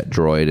like that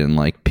droid and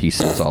like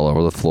pieces all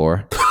over the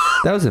floor.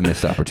 That was a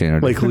missed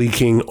opportunity. Like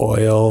leaking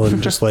oil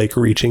and just like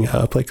reaching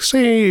up, like,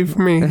 save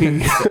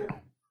me.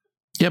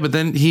 Yeah, but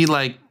then he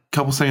like a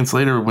couple seconds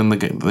later, when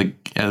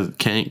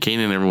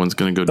Kanan and everyone's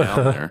going to go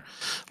down there,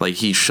 like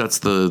he shuts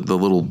the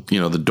little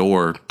the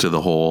door to the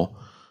hole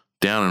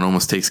down and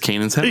almost takes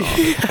Kanan's head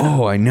off.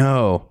 Oh, I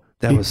know.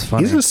 That was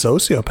funny. He's a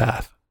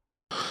sociopath.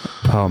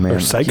 Oh man, or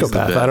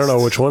psychopath. I don't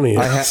know which one he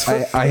is.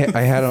 I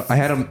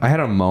had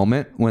a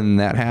moment when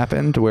that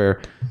happened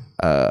where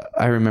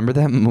I remember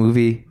that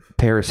movie,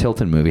 Paris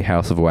Hilton movie,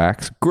 House of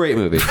Wax. Great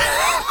movie.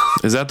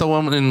 Is that the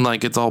one in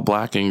like it's all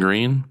black and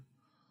green?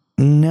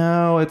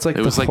 No, it's like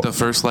it was like the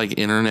first like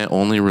internet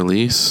only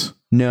release.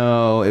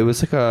 No, it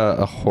was like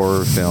a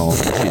horror film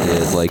that she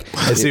did. Like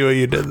I see what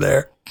you did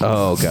there.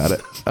 Oh, got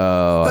it.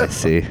 Oh, I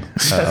see.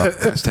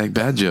 Hashtag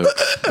bad joke.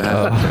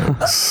 Bad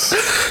jokes.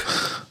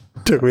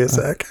 Took me a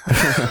sec.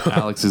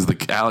 Alex is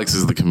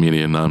the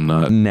comedian. I'm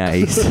not.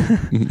 Nice.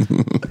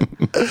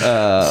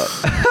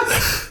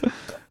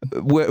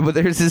 But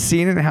there's this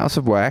scene in House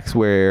of Wax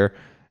where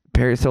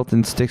Paris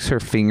Hilton sticks her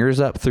fingers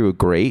up through a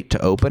grate to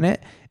open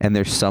it, and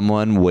there's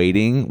someone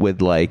waiting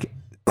with like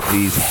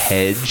these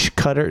hedge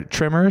cutter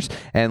trimmers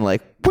and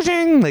like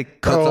whooshing,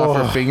 like cuts off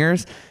her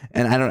fingers.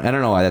 And I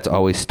don't know why that's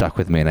always stuck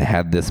with me. And I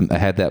had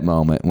that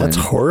moment when that's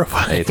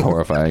horrifying. It's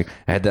horrifying.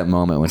 I had that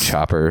moment when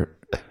Chopper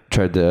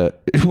tried to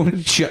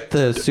shut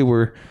the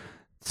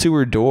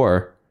sewer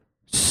door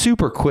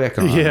super quick.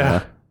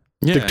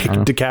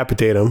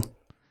 Decapitate him.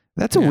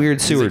 That's a weird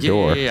sewer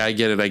door. Yeah, I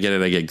get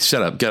it.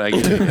 Shut up. I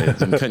get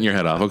it. I'm cutting your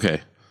head off.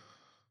 Okay.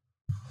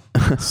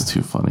 It's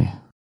too funny.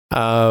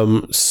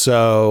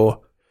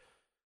 So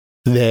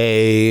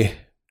they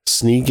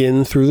sneak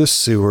in through the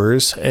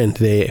sewers and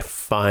they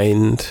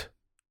find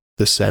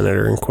the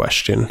senator in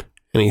question,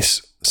 and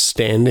he's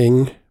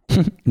standing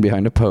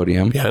behind a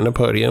podium.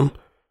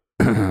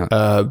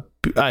 I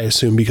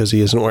assume because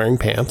he isn't wearing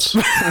pants.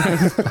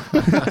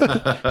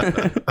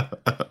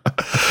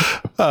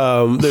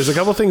 There's a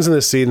couple things in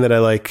this scene that I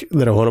like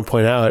that I want to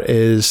point out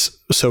is,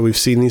 so we've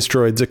seen these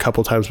droids a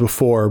couple times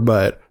before,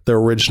 but the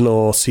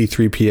original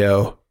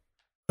C-3PO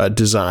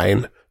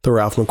design, the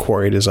Ralph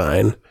McQuarrie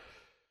design,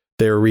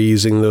 they're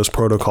reusing those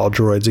protocol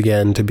droids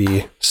again to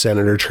be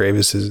Senator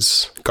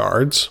Travis's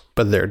guards,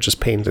 but they're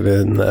just painted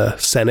in the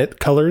Senate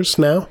colors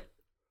now.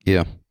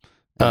 Yeah.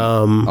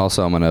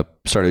 Also, I'm gonna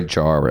start a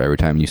jar where every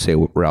time you say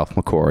Ralph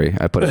McQuarrie,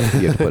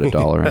 you have to put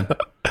 $1 in.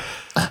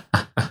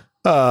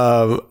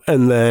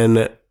 And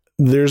then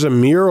there's a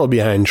mural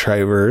behind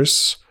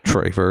Travers.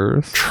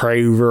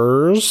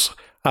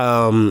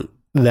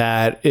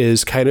 That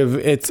is kind of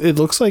it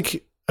looks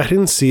like, I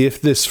didn't see if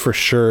this for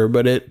sure,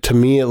 but to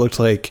me it looked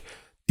like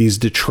these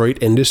Detroit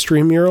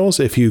industry murals.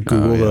 If you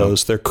Google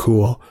those, they're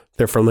cool.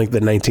 They're from like the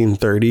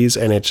 1930s,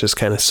 and it's just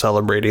kind of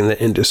celebrating the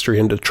industry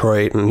in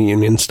Detroit and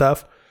union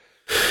stuff.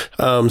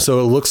 So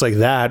it looks like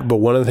that. But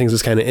one of the things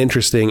that's kind of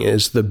interesting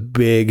is the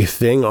big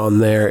thing on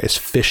there is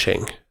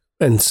fishing.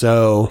 And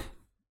so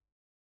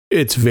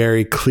it's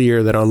very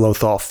clear that on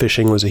Lothal,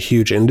 fishing was a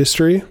huge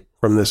industry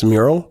from this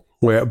mural,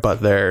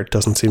 but there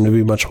doesn't seem to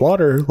be much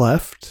water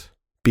left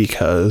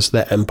because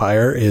the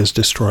Empire is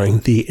destroying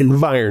the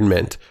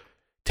environment.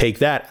 Take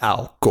that,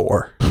 Al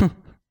Gore.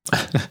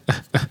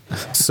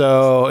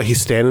 So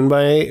he's standing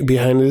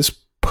behind his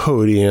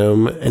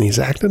podium, and he's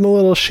acting a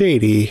little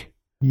shady.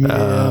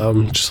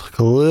 Just like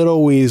a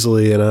little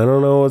Weasley, and I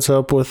don't know what's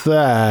up with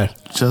that.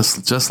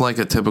 Just like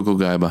a typical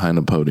guy behind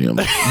a podium.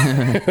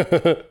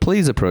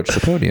 Please approach the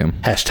podium.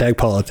 Hashtag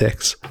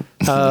politics.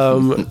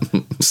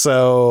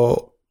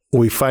 So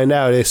we find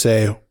out, they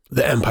say,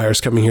 the Empire's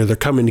coming here. They're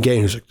coming to get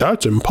you. He's like,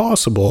 that's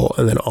impossible.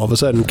 And then all of a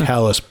sudden,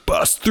 Callus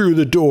busts through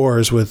the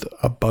doors with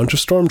a bunch of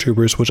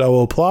stormtroopers, which I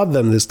will applaud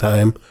them this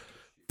time.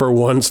 For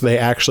once, they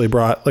actually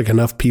brought like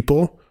enough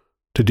people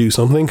to do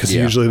something, because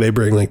usually they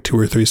bring like 2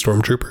 or 3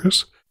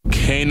 stormtroopers.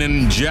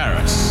 Kanan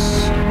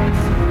Jarrus,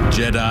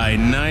 Jedi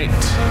Knight,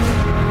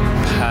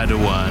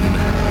 Padawan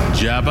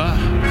Jabba,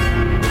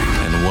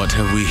 and what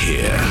have we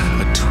here?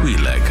 A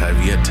Twi'lek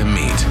I've yet to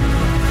meet.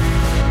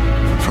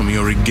 From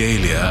your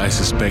regalia, I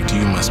suspect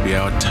you must be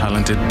our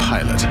talented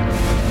pilot.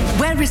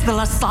 Where is the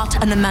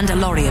Lasat and the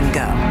Mandalorian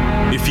go?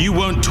 If you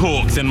won't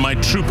talk, then my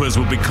troopers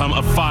will become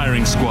a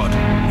firing squad.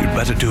 You'd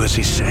better do as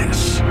he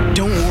says.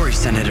 Don't worry,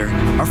 Senator.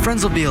 Our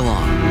friends will be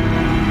along.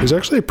 There's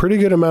actually a pretty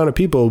good amount of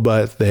people,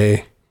 but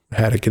they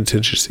had a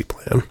contingency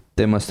plan.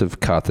 They must have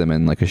caught them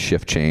in like a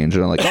shift change,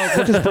 and I'm like, oh,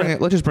 let's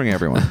just bring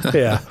everyone.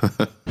 Yeah.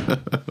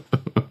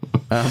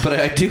 But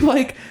I do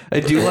like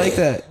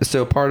that.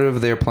 So part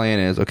of their plan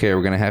is, okay,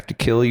 we're gonna have to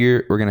kill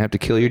your 2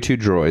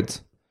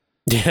 droids.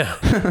 Yeah.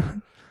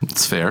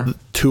 It's fair.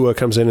 Tua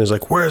comes in and is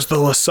like, where's the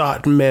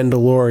Lasat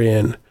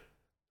Mandalorian?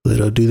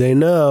 Little do they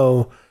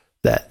know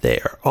that they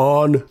are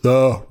on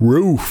the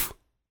roof.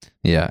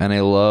 Yeah, and I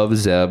love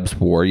Zeb's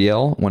war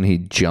yell when he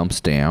jumps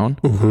down.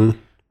 Mm-hmm.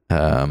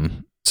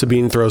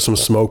 Sabine throws some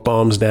smoke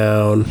bombs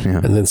down,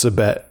 and then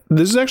Sabet.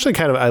 This is actually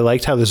kind of, I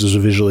liked how this was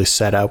visually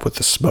set up with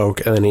the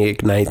smoke, and then he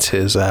ignites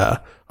his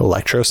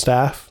electro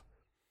staff.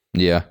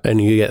 Yeah.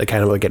 And you get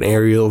kind of like an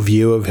aerial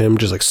view of him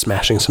just like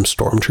smashing some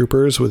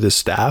stormtroopers with his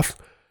staff.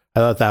 I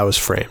thought that was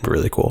framed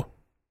really cool.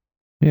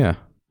 Yeah.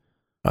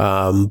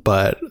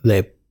 But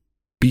they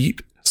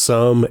beat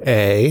some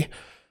A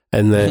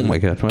and then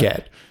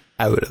get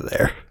out of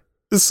there.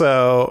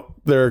 So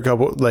there are a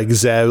couple, like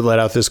Zeb let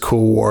out this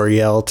cool war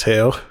yell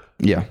too.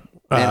 Yeah.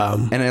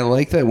 And I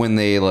like that when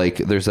they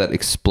there's that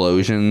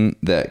explosion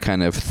that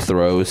kind of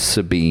throws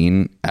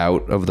Sabine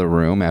out of the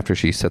room after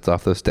she sets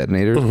off those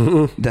detonators.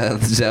 Mm-hmm.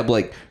 That Zeb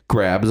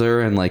grabs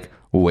her and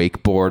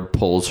wakeboard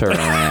pulls her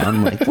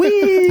around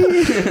whee.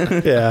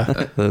 Yeah.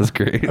 That was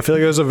great. I feel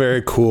like it was a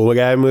very cool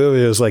guy move.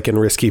 It was in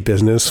Risky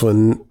Business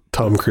when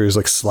Tom Cruise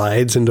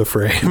slides into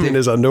frame in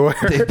his underwear.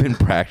 They've been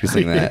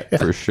practicing that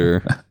for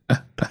sure.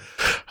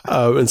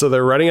 And so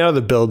they're running out of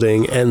the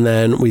building, and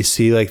then we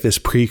see this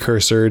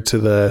precursor to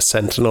the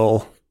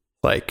Sentinel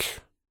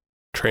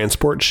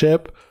transport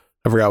ship.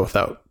 I forgot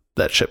what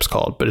that ship's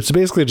called, but it's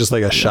basically just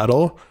a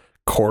shuttle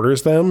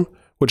quarters them,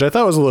 which I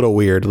thought was a little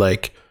weird.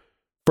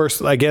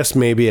 First, I guess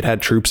maybe it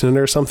had troops in it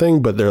or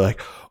something, but they're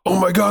oh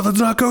my God, let's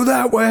not go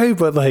that way.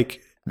 But I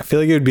feel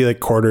like it would be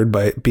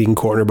being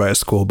cornered by a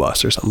school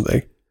bus or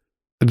something.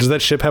 Does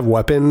that ship have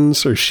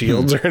weapons or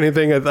shields or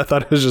anything? I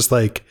thought it was just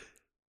a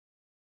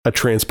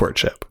transport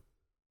ship.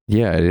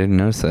 Yeah, I didn't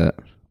notice that,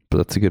 but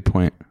that's a good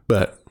point.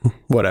 But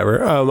whatever.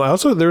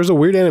 There was a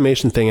weird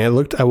animation thing.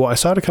 I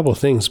saw a couple of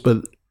things,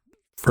 but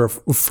for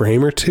a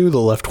frame or two, the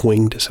left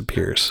wing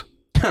disappears.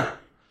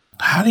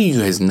 How do you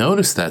guys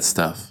notice that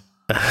stuff?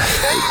 You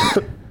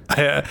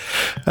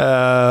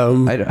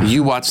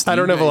watched. I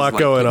don't have a lot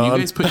going on. You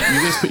guys put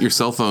your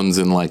cell phones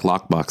in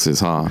lock boxes,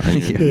 huh?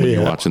 And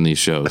you're watching these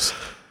shows.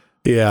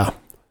 Yeah.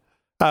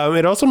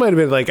 It also might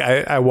have been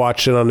I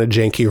watched it on a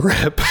janky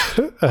rip.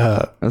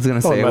 I was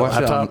gonna say I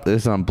watched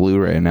this on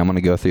Blu-ray, and I'm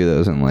gonna go through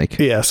those and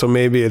Yeah, so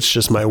maybe it's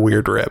just my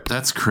weird rip.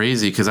 That's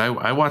crazy because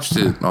I watched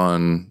it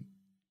on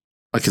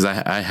because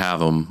I have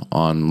them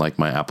on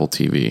my Apple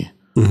TV.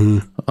 Mm-hmm.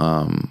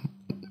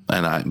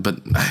 And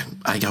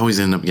I always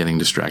end up getting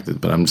distracted,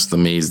 but I'm just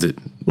amazed at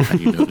how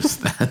you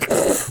noticed that.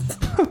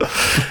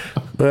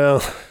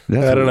 Well,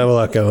 I don't have a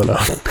lot going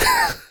on.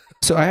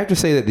 So I have to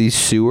say that these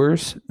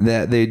sewers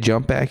that they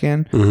jump back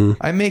in,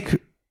 I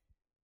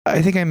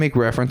think I make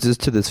references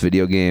to this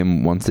video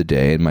game once a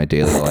day in my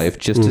daily life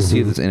just to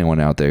see if there's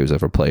anyone out there who's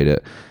ever played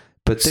it.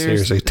 But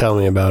seriously, tell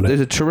me about it. There's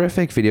a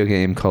terrific video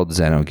game called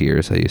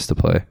Xenogears I used to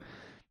play.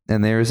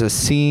 And there's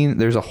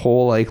a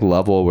whole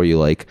level where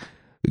you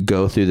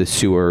go through the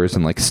sewers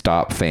and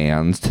stop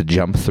fans to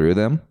jump through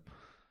them.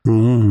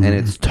 And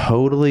it's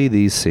totally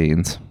these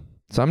scenes.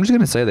 So I'm just going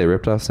to say they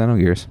ripped off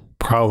Xenogears.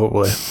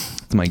 Probably.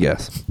 That's my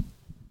guess.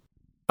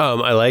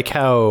 I like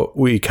how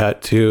we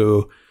cut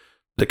to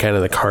the kind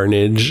of the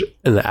carnage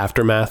and the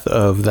aftermath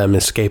of them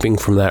escaping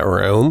from that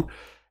room.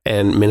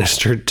 And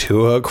Minister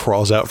Tua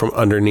crawls out from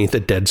underneath a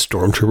dead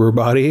stormtrooper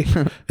body,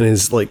 and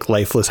his like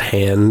lifeless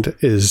hand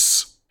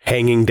is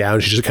hanging down.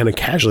 She just kind of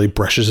casually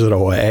brushes it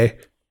away.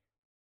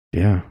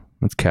 Yeah,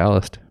 that's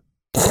calloused.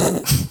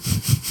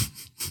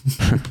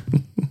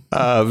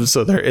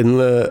 So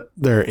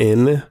they're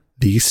in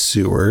these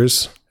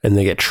sewers, and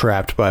they get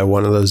trapped by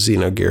one of those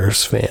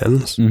Xenogears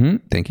fans. Mm-hmm.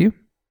 Thank you.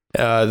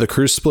 The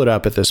crew's split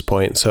up at this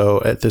point.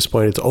 So at this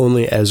point, it's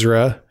only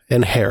Ezra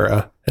and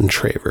Hera and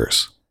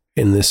Travers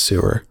in this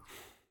sewer.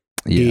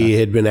 Yeah. He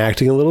had been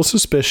acting a little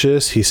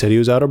suspicious. He said he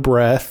was out of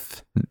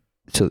breath.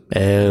 So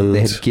And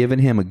they had given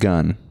him a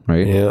gun,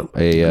 right?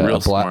 Yeah.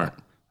 Real smart.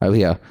 Oh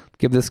yeah,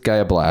 give this guy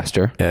a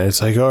blaster. yeah,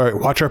 it's like, all right,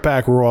 watch our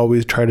back. We'll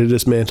always try to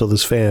dismantle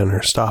this fan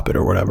or stop it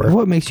or whatever.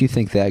 What makes you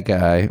think that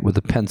guy with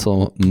a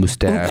pencil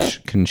mustache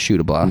can shoot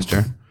a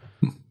blaster?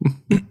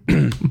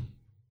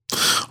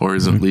 Or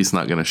is at least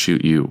not going to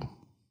shoot you.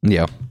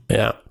 Yeah,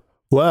 Yeah.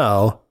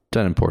 Well,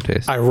 done in poor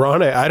taste.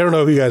 ironic. I don't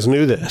know if you guys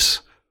knew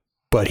this,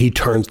 but he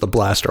turns the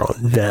blaster on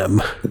them.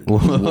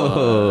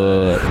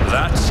 Whoa.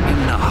 That's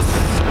enough.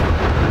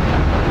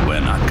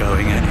 We're not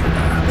going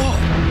anywhere.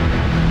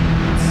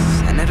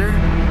 Whoa! Senator,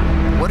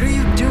 what are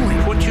you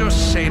doing? Put your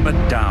saber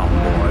down,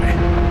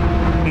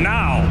 boy.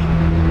 Now!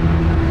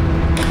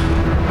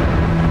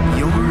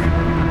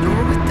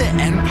 You're with the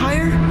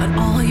Empire? But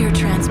all your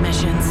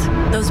transmissions,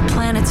 those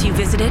planets you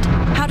visited,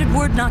 how did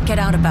word not get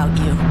out about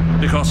you?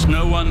 Because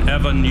no one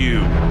ever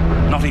knew.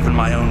 Not even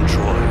my own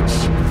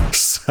droids.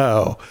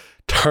 So,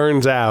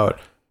 turns out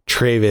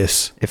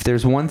Travis. If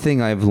there's one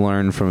thing I've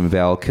learned from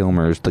Val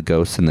Kilmer's The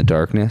Ghost in the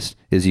Darkness,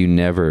 is you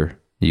never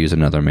use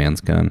another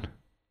man's gun.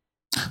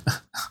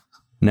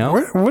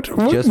 No? What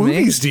Just me?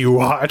 movies do you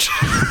watch?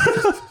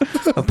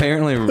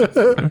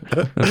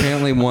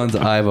 apparently ones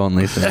I've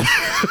only seen.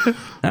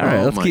 All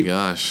right,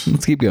 Gosh.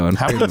 let's keep going.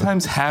 How many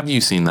times have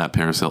you seen that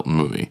Paris Hilton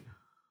movie?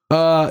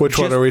 Which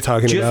one are we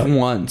talking about? Just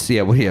once.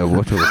 Yeah, what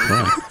was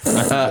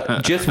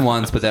that? Just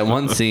once, but that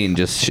one scene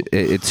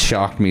it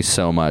shocked me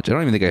so much. I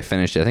don't even think I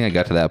finished it. I think I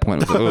got to that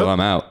point. I was like, oh, I'm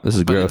out. This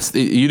is gross.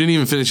 You didn't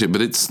even finish it,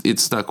 but it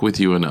stuck with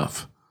you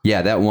enough.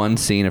 Yeah, that one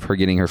scene of her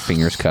getting her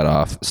fingers cut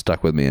off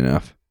stuck with me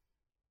enough.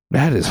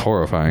 That is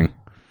horrifying.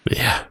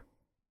 Yeah.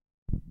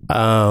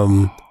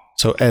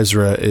 So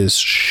Ezra is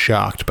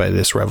shocked by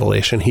this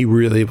revelation. He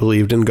really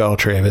believed in Gul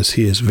Travis.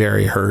 He is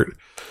very hurt.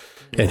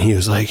 And he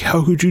was like,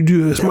 how could you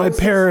do this? My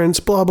parents,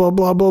 blah, blah,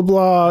 blah, blah,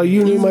 blah.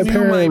 You knew my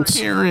parents.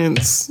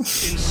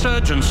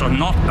 Insurgents are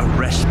not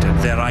arrested.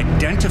 They're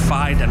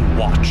identified and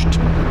watched.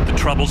 The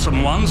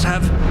troublesome ones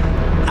have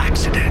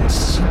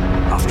accidents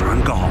after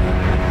I'm gone.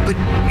 But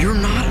you're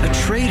not a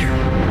traitor.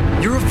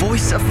 You're a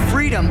voice of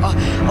freedom,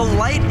 a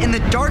light in the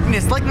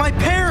darkness like my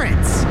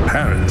parents.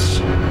 Parents?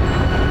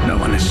 No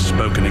one has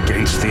spoken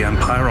against the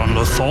Empire on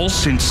Lothal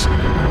since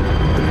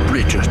the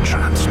Bridger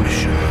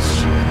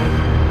transmissions.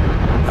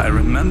 I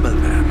remember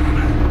them.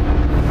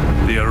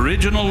 The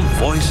original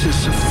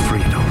voices of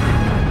freedom.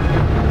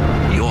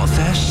 You're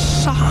their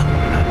son.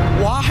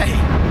 Why?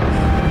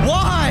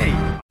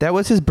 Why? That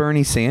was his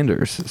Bernie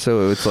Sanders.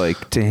 So it's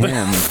like, to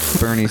him,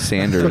 Bernie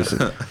Sanders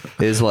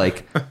is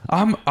like,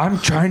 I'm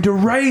trying to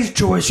raise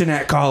tuition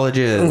at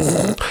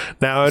colleges.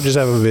 Now I just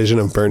have a vision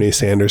of Bernie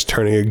Sanders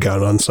turning a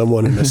gun on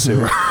someone in a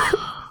sewer.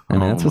 I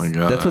mean,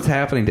 that's what's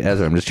happening to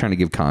Ezra. I'm just trying to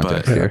give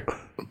context here.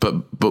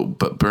 But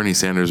Bernie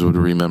Sanders would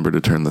remember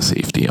to turn the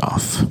safety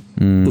off.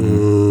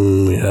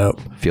 Yep.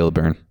 Feel the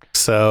burn.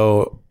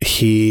 So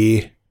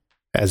he,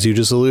 as you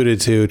just alluded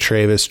to,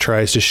 Travis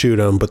tries to shoot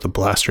him, but the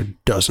blaster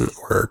doesn't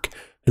work.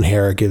 And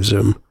Hera gives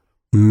him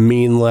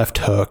mean left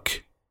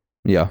hook.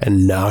 Yeah.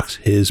 And knocks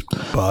his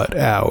butt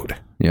out.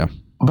 Yeah.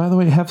 By the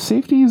way, have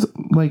safeties,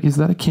 like, is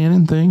that a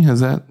canon thing? Has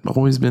that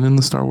always been in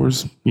the Star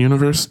Wars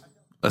universe?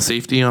 A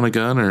safety on a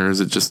gun, or is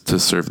it just to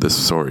serve this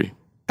story?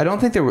 I don't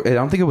think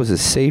it was a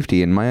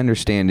safety. In my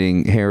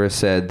understanding, Hera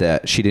said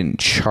that she didn't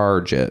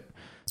charge it.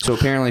 So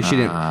apparently she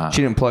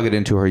didn't plug it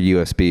into her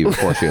USB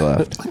before she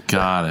left.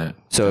 Got it.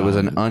 So it was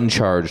an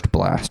uncharged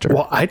blaster.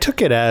 Well, I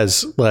took it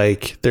as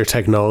like their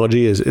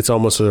technology it's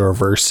almost a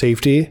reverse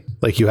safety.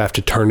 Like you have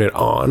to turn it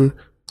on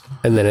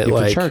and then you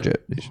have to charge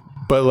it.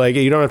 But like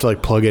you don't have to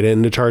like plug it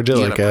in to charge it.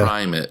 You like gotta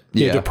prime it.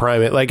 You have to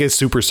prime it like it's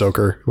Super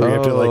Soaker. Where you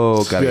have to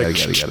like got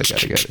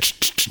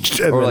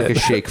it. Or like a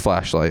shake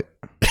flashlight.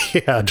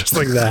 Yeah, just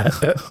like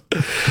that.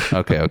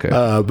 Okay.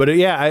 But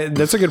yeah,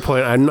 that's a good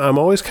point. I'm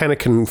always kind of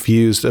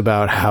confused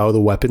about how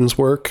the weapons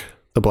work,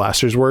 the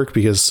blasters work,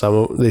 because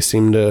they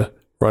seem to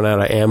run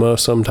out of ammo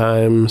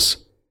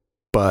sometimes,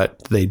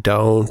 but they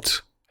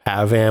don't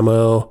have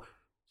ammo.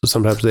 So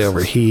sometimes they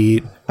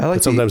overheat.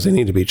 But sometimes they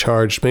need to be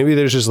charged. Maybe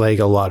there's just like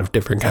a lot of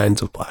different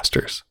kinds of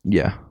blasters.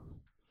 Yeah.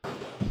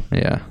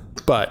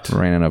 But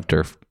ran enough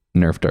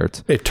Nerf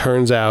darts. It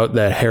turns out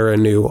that Hera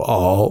knew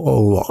all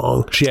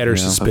along. She had her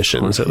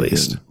suspicions, at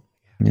least.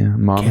 Yeah,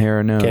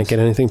 Hera knows. Can't get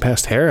anything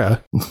past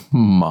Hera.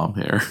 Mom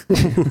Hera.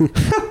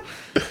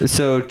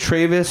 So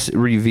Travis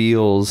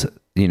reveals,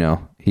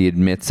 He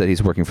admits that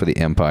he's working for the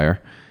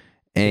Empire.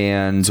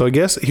 And so I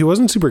guess he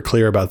wasn't super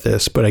clear about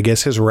this, but I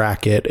guess his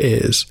racket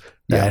is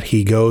that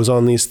he goes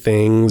on these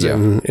things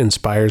and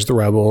inspires the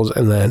rebels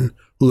and then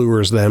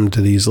lures them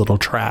to these little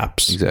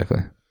traps. Exactly.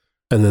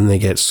 And then they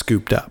get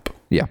scooped up.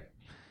 Yeah.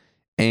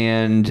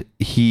 And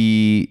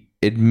he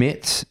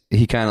admits,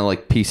 he kind of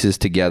like pieces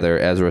together.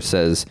 Ezra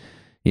says,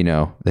 you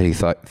know, that he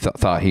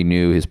thought he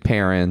knew his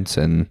parents,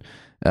 and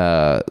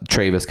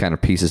Travis kind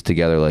of pieces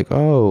together like,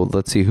 oh,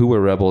 let's see, who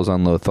were rebels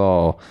on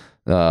Lothal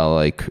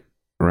like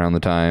around the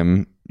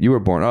time you were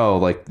born. Oh,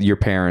 like your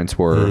parents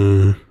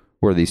were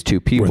these two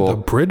people. Were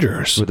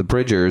the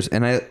Bridgers.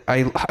 And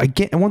I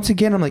get, once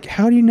again, I'm like,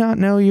 how do you not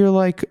know you're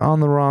like on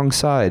the wrong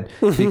side?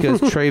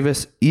 Because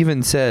Travis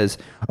even says,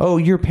 oh,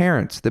 your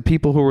parents, the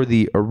people who were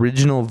the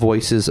original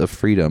voices of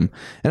freedom.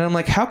 And I'm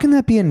like, how can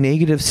that be a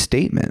negative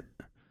statement?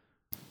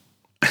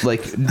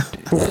 Like,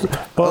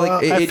 well,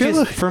 like it just,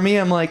 like, for me,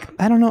 I'm like,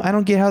 I don't know. I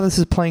don't get how this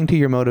is playing to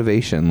your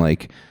motivation.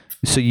 Like,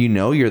 so you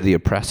know you're the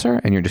oppressor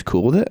and you're just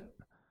cool with it?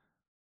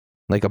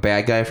 Like a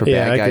bad guy for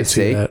bad guy's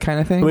sake kind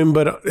of thing? I mean,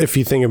 but if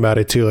you think about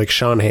it too, like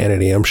Sean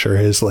Hannity, I'm sure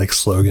his like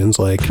slogans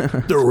like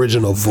the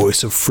original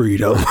voice of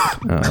freedom.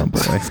 Oh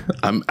boy.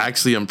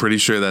 I'm pretty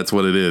sure that's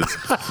what it is.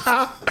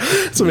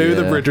 So maybe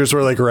the Bridgers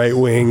were like right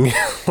wing.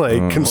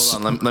 Like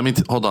hold on, let me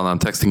hold on. I'm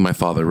texting my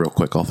father real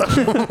quick.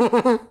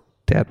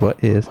 Dad,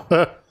 what is?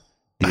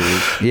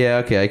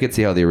 Yeah, okay, I could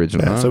see how the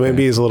original. Yeah, so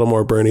maybe he's a little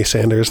more Bernie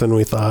Sanders than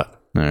we thought.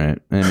 All right.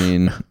 I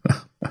mean,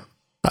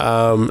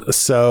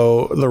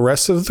 so the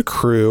rest of the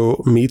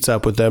crew meets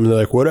up with them and they're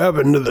like, what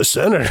happened to the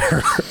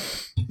senator?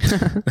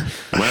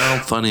 Well,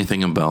 funny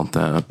thing about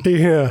that.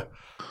 Yeah.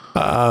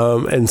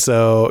 And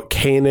so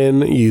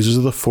Kanan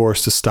uses the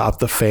Force to stop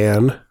the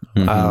fan.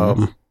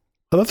 I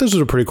thought this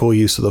was a pretty cool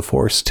use of the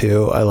Force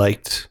too. I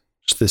liked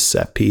just this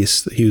set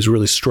piece that he was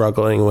really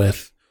struggling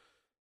with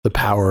the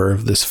power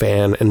of this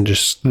fan, and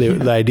just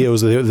the idea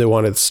was that they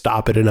wanted to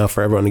stop it enough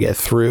for everyone to get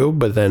through,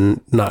 but then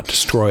not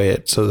destroy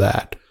it so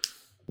that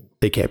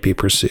they can't be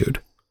pursued.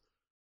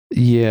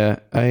 Yeah,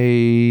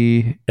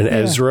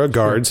 Ezra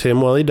guards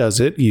him while he does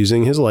it,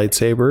 using his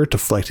lightsaber,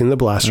 deflecting the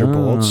blaster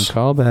bolts.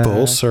 Callback.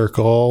 Full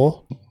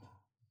circle.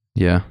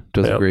 Yeah,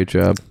 does a great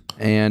job.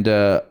 And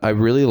I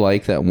really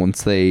like that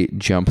once they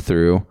jump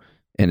through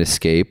and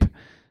escape,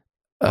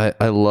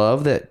 I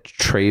love that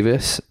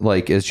Travis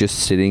like is just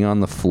sitting on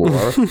the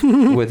floor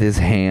with his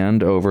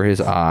hand over his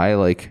eye,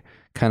 like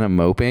kind of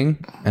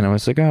moping. And I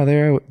was like,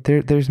 oh,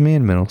 there's me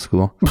in middle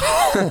school. Well,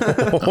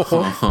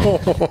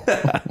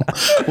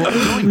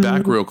 going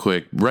back real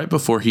quick, right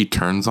before he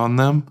turns on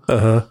them,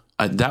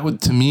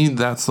 to me,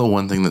 that's the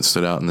one thing that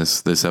stood out in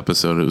this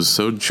episode. It was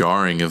so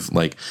jarring of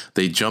like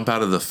they jump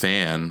out of the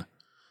fan.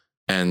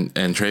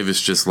 And Travis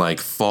just like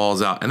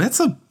falls out, and it's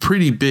a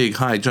pretty big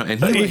high jump,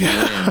 and he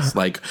lands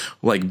like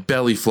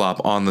belly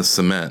flop on the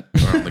cement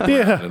or on the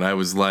ground. And I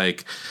was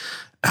like,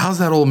 how's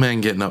that old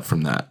man getting up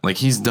from that? Like,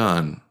 he's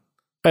done.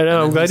 I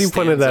know. I'm glad you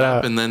pointed that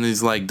out. And then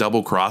he's like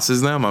double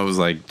crosses them. I was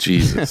like,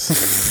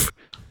 Jesus.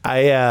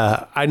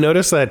 I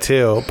noticed that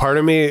too. Part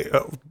of me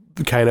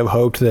kind of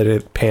hoped that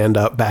it panned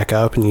back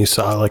up and you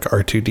saw like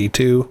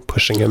R2-D2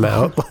 pushing him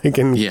out like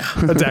in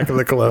Attack of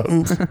the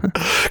Clones,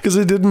 because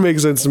it didn't make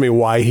sense to me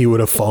why he would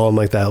have fallen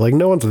like that. Like,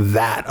 no one's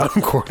that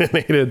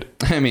uncoordinated.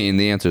 I mean,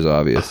 the answer's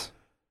obvious.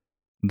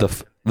 The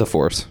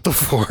Force. The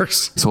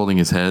Force. He's holding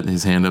his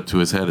hand up to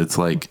his head. It's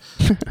like,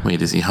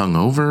 wait, is he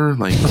hungover?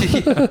 Like,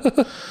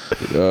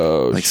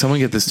 like someone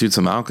get this dude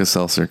some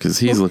Alka-Seltzer, because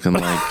he's looking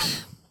like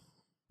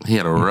he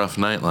had a rough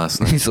night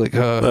last night. He's like,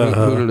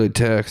 who did I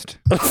text?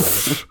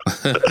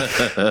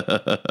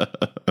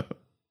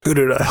 Who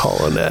did I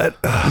holler at?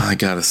 I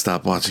gotta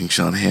stop watching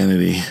Sean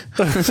Hannity.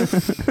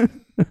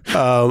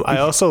 I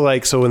also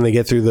like, so when they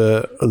get through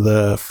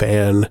the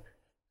fan,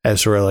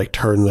 Ezra like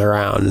turns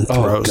around and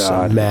throws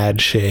some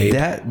mad shade.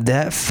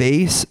 That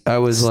face, I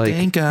was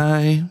Stank like,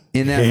 eye.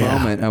 In that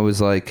moment, I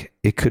was like,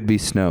 it could be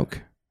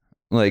Snoke.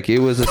 Like, it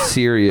was a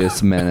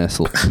serious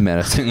menacing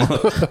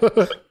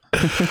look.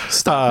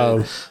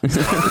 Stop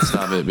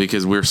it,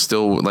 because we're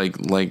still like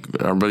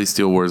our buddy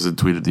Steel Wars had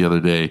tweeted the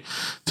other day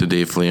to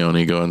Dave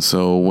Filoni going,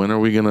 so when are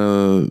we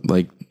gonna,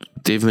 like,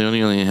 Dave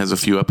Filoni only has a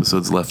few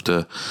episodes left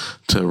to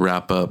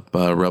wrap up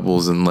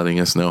Rebels, and letting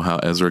us know how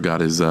Ezra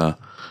got his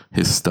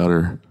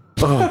stutter.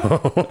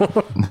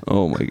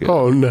 Oh my god.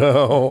 Oh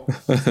no.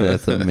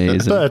 That's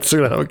amazing. That's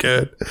not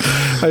good.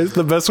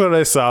 The best one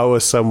I saw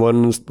was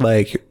someone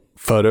like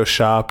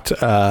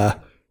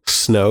photoshopped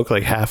Snoke,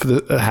 like half of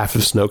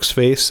Snoke's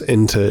face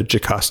into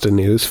Jocasta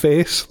Nu's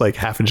face, like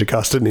half of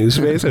Jocasta Nu's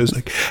face. I was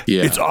like,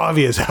 it's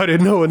obvious. How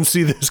did no one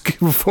see this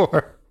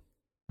before?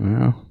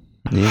 Well,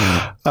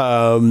 yeah.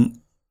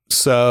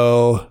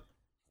 So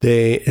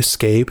they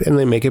escape and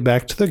they make it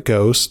back to the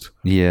Ghost.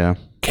 Yeah.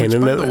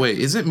 Kanan, by the way,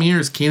 is it me or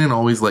is Kanan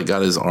always like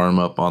got his arm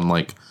up on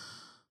like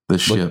the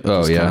ship?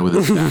 Oh yeah, kind of with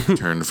his back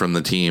turned from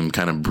the team,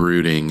 kind of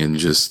brooding and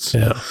just.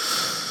 Yeah.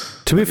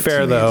 To be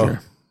fair, though,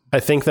 I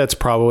think that's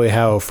probably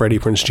how Freddie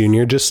Prinze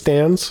Jr. just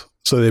stands.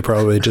 So they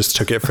probably just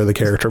took it for the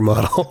character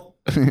model.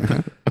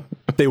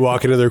 They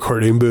walk into the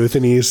recording booth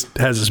and he has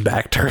his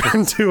back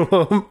turned to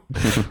him,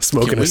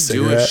 smoking Can a we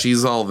cigarette. do a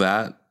She's All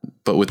That,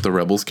 but with the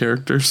Rebels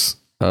characters?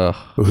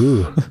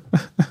 Ooh.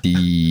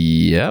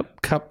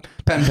 Yep. Patent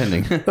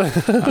pending.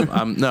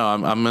 I'm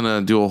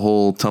gonna do a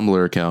whole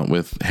Tumblr account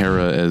with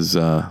Hera as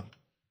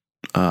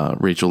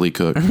Rachel Lee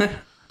Cook,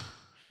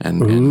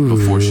 and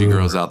before she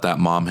grows out that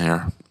mom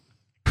hair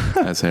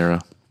as Hera.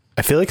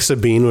 I feel like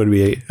Sabine would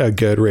be a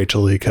good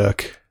Rachel Lee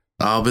Cook.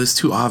 Oh, but it's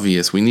too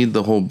obvious. We need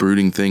the whole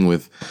brooding thing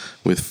with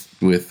Freddie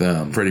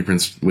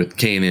Prinze, with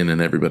Kanan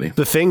and everybody.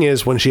 The thing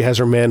is, when she has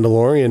her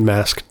Mandalorian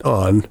mask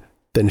on,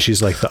 then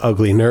she's like the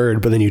ugly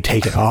nerd, but then you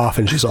take it off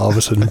and she's all of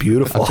a sudden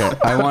beautiful. Okay,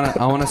 I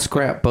want to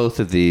scrap both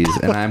of these,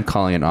 and I'm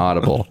calling an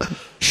audible.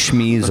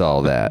 Shmee's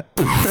all that.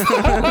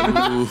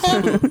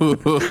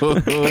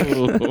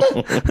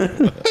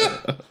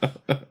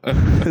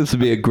 This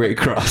would be a great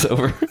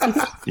crossover.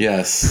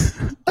 Yes,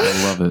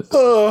 I love it.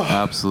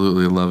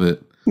 Absolutely love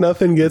it.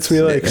 Nothing gets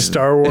me like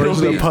Star Wars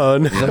the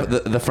pun.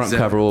 The front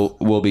cover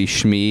will be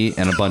Shmee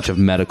and a bunch of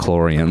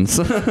Metachlorians.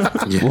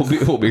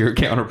 Will be her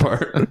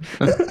counterpart.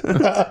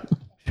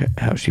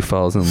 How she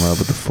falls in love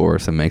with the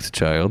Force and makes a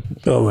child.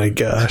 Oh my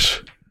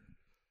gosh.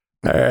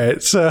 All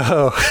right,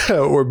 so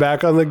we're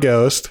back on the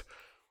Ghost.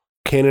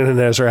 Kanan and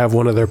Ezra have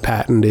one of their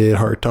patented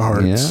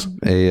heart-to-hearts.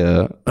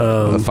 Yeah,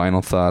 a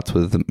final thoughts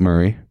with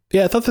Murray.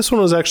 Yeah, I thought this one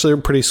was actually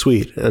pretty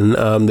sweet,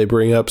 and they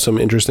bring up some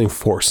interesting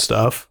Force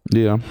stuff.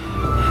 Yeah.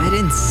 I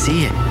didn't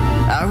see it.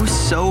 I was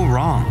so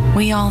wrong.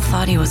 We all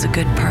thought he was a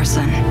good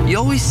person. You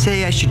always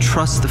say I should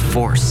trust the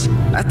Force.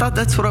 I thought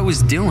that's what I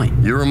was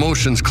doing. Your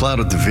emotions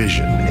clouded the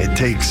vision. It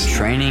takes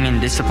Training and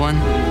discipline?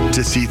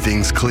 to see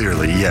things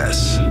clearly,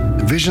 yes.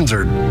 Visions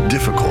are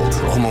difficult,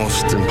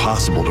 almost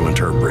impossible to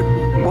interpret.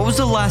 What was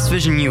the last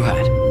vision you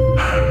had?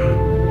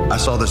 I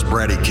saw this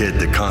bratty kid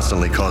that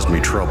constantly caused me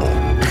trouble.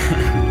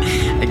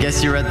 I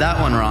guess you read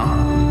that one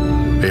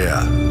wrong.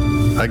 Yeah,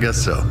 I guess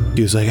so.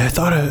 He was like, I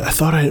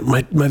thought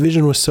my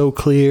vision was so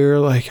clear,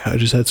 like I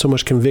just had so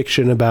much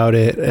conviction about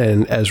it.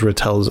 And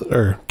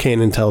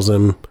Kanan tells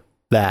him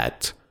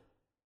that,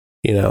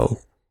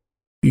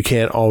 you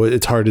can't always,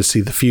 it's hard to see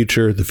the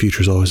future. The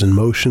future's always in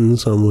motion,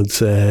 some would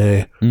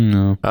say.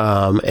 No.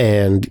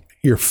 And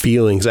your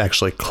feelings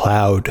actually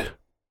cloud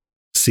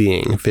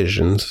seeing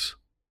visions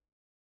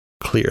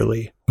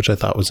clearly, which I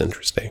thought was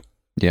interesting.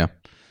 Yeah.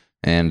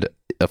 And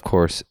of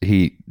course,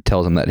 he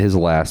tells him that his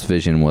last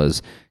vision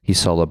was he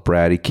saw a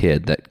bratty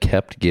kid that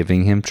kept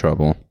giving him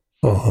trouble.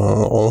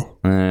 Oh,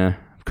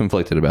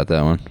 Conflicted about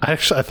that one. I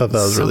thought that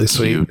was So really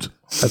cute. sweet.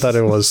 I thought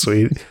it was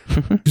sweet.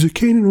 He's like,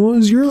 Kanan, what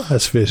was your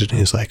last vision?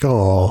 He's like,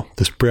 oh,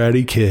 this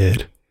bratty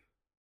kid.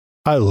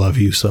 I love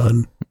you,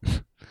 son.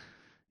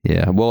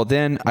 Yeah. Well,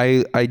 then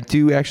I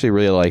do actually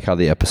really like how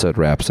the episode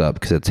wraps up,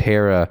 because it's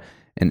Hera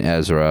and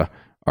Ezra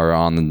are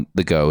on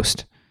the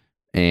Ghost,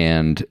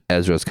 and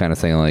Ezra's kind of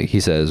saying, like, he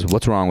says,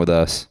 what's wrong with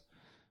us?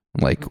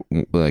 Like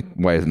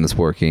why isn't this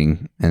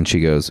working? And she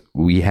goes,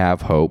 we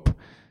have hope,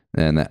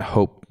 and that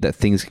hope that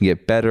things can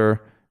get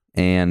better,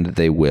 and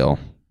they will.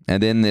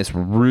 And then this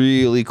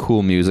really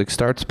cool music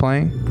starts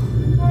playing.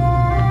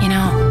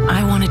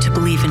 I wanted to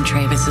believe in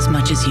Travis as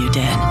much as you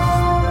did.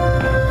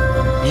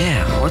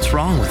 Yeah, what's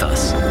wrong with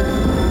us?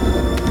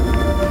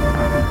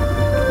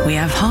 We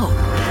have hope.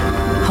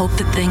 Hope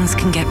that things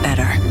can get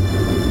better.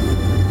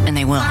 And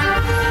they will.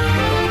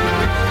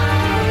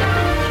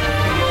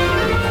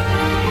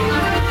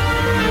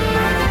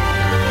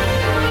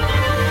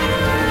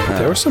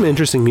 There was some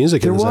interesting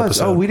music in this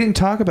episode. Oh, we didn't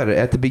talk about it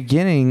at the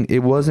beginning. It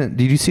wasn't.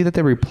 Did you see that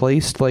they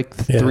replaced like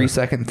the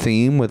 3-second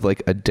theme with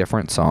like a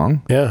different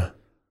song? Yeah,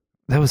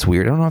 that was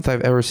weird. I don't know if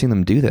I've ever seen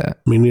them do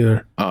that. Me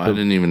neither. Oh, I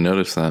didn't even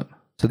notice that.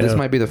 So this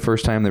might be the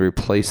first time they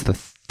replaced the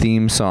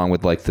theme song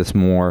with like this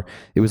more.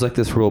 It was like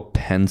this real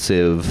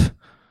pensive,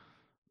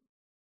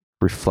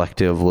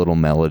 reflective little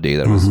melody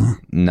that was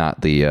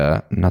not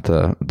the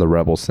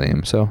Rebels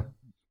theme. So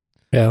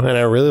yeah, and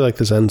I really like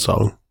this end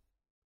song.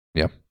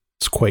 Yeah.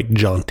 It's quite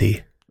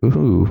jaunty.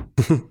 Ooh.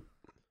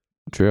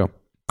 True.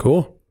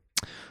 Cool.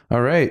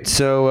 All right.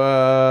 So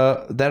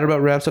that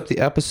about wraps up the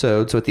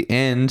episode. So at the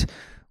end,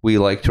 we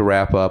like to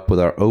wrap up with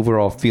our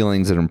overall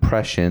feelings and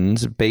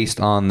impressions based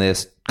on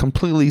this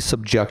completely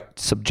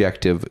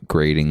subjective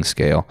grading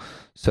scale.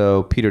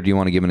 So, Peter, do you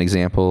want to give an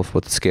example of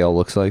what the scale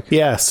looks like?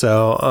 Yeah.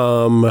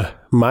 So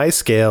my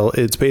scale,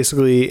 it's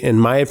basically, in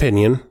my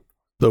opinion,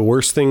 the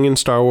worst thing in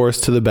Star Wars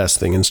to the best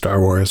thing in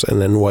Star Wars,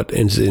 and then what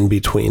is in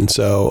between.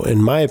 So,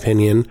 in my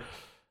opinion,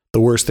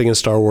 the worst thing in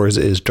Star Wars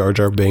is Jar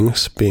Jar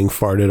Binks being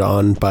farted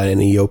on by an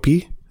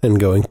Eope and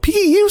going,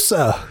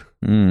 P-Usa,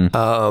 in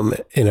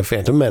a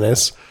Phantom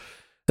Menace.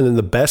 And then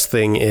the best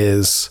thing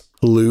is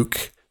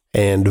Luke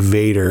and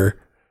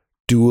Vader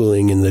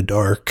dueling in the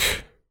dark,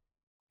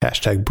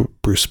 hashtag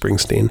Bruce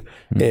Springsteen,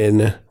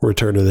 in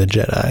Return of the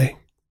Jedi.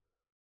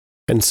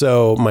 And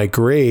so my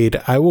grade,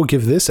 I will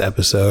give this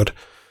episode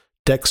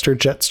Dexter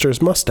Jettster's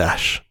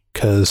mustache,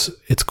 because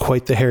it's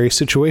quite the hairy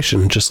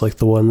situation, just like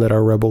the one that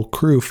our rebel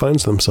crew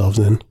finds themselves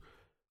in.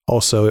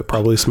 Also, it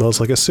probably smells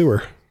like a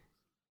sewer.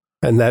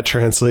 And that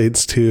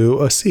translates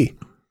to a C.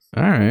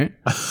 All right.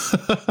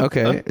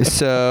 Okay.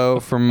 So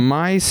for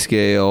my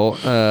scale,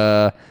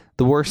 the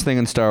worst thing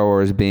in Star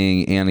Wars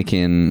being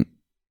Anakin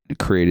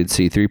created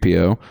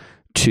C-3PO,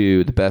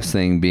 to the best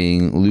thing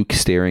being Luke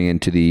staring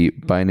into the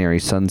binary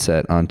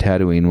sunset on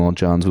Tatooine while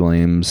John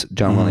Williams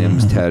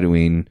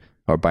Tatooine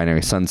or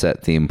binary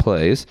sunset theme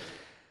plays.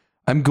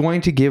 I'm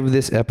going to give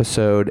this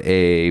episode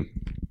a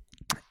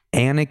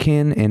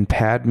Anakin and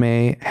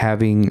Padme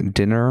having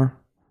dinner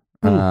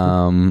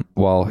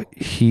while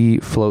he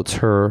floats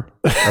her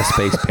a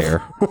space pear,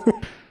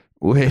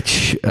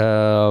 which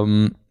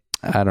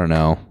I don't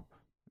know.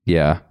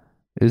 Yeah,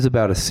 it was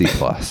about a C+. It's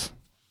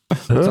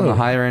on the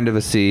higher end of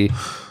a C,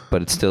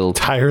 but it's still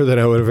higher than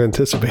I would have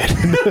anticipated.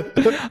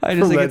 I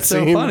just think it's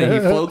so funny. He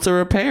floats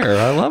her a pear.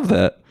 I love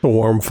that. A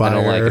warm fire. I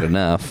don't like it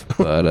enough,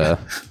 but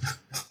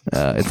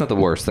it's not the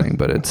worst thing,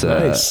 but it's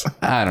nice.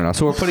 I don't know.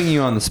 So we're putting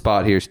you on the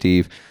spot here,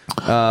 Steve.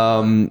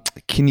 Can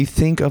you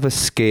think of a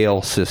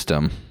scale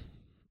system?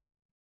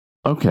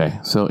 Okay,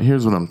 so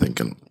here's what I'm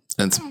thinking.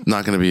 It's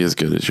not going to be as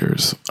good as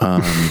yours.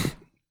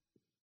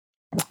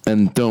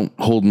 And don't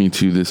hold me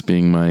to this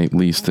being my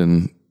least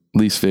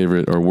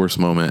favorite or worst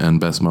moment and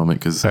best moment,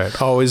 because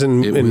always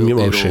in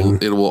emotion.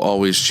 It will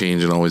always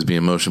change and always be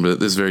emotion. But at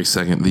this very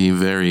second, the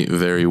very,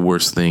 very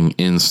worst thing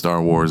in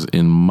Star Wars,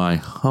 in my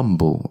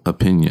humble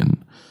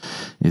opinion,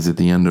 is at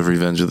the end of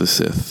Revenge of the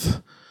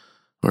Sith,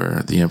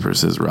 where the Emperor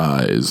says,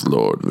 "Rise,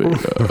 Lord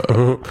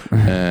Vader,"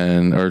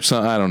 or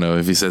some, I don't know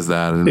if he says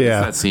that. And it's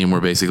that scene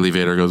where basically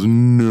Vader goes,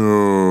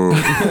 "No."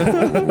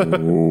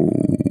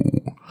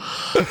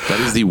 That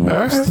is the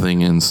worst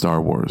thing in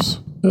Star Wars.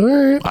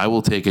 I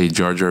will take a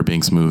Jar Jar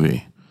Binks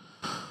movie,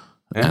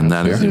 and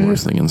that is the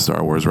worst thing in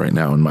Star Wars right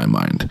now in my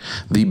mind.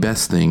 The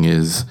best thing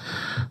is,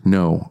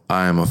 no,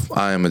 I am a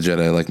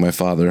Jedi like my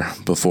father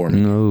before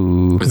me.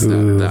 No. It's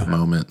that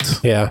moment.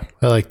 Yeah,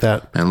 I like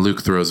that. And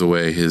Luke throws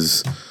away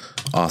his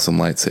awesome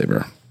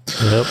lightsaber.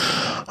 Yep.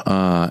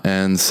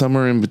 And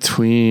somewhere in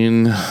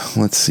between,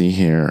 let's see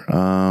here.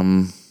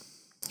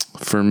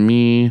 For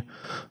me,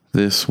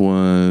 this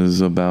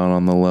was about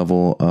on the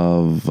level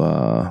of,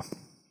 I'm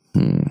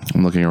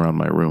looking around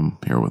my room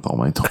here with all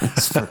my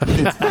toys for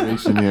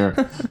inspiration here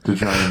to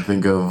try and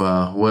think of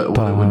what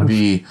it would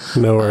be.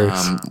 No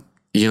worries.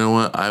 You know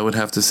what? I would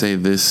have to say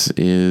this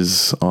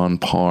is on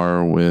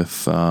par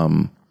with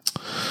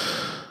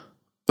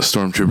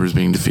stormtroopers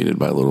being defeated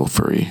by little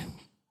furry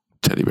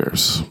teddy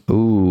bears.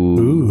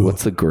 Ooh.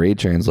 What's the grade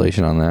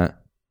translation on that?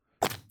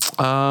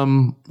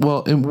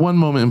 Well, in one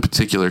moment in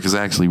particular, because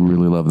I actually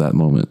really love that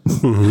moment.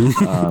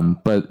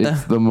 But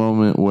it's the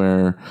moment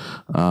where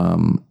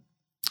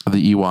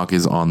the Ewok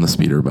is on the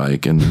speeder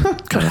bike and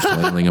kind of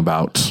flailing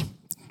about.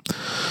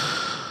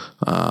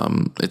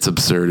 It's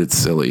absurd. It's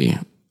silly.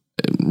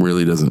 It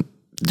really doesn't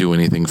do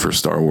anything for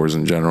Star Wars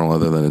in general,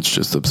 other than it's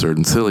just absurd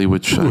and silly,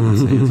 which I would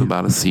say is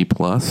about a C+.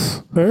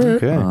 Okay.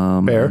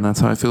 Fair. And that's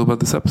how I feel about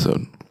this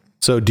episode.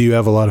 So do you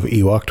have a lot of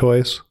Ewok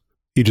toys?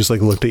 You just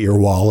like looked at your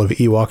wall of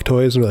Ewok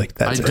toys and were like,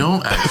 that's I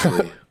don't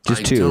actually.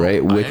 Just two,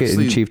 right? Wicket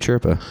and Chief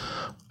Chirpa.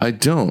 I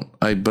don't.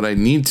 But I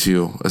need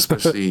to,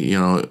 especially,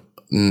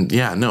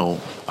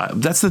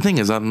 that's the thing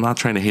is I'm not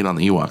trying to hate on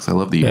the Ewoks. I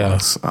love the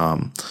Ewoks.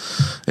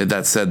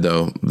 That said,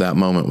 though, that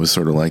moment was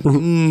sort of like,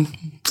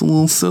 it's a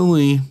little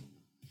silly.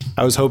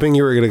 I was hoping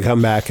you were going to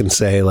come back and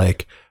say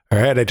like, all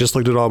right, I just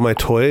looked at all my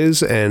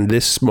toys and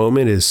this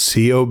moment is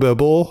C.O.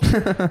 Bibble.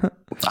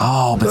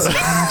 Oh, but I don't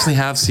actually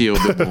have C.O.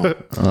 Bibble.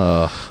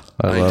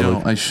 I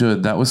don't. I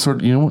should. That was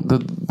sort of,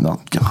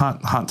 the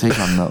hot take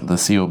on the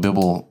C.O.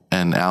 Bibble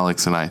and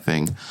Alex and I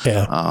thing.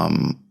 Yeah.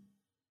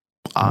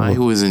 I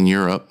was in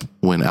Europe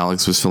when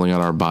Alex was filling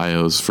out our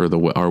bios for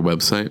our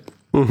website.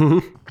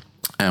 Mm-hmm.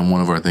 And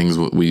one of our things,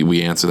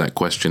 we answer that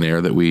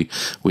questionnaire that we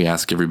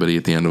ask everybody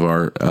at the end of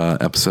our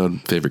episode,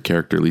 favorite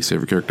character, least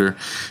favorite character.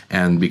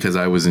 And because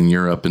I was in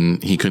Europe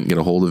and he couldn't get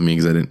a hold of me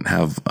because I didn't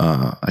have,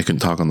 I couldn't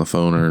talk on the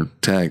phone or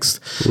text,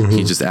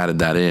 he just added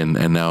that in.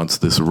 And now it's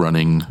this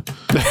running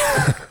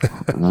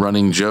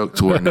joke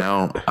to where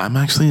now I'm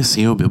actually a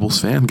C.O. Bibbles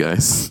fan,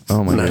 guys.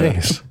 Oh my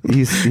Nice. God.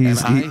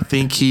 I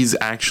think he's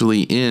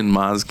actually in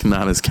Maz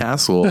Kanata's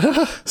castle,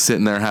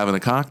 sitting there having a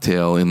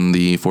cocktail in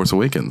The Force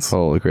Awakens.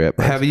 Holy crap.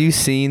 Have you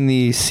seen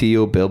the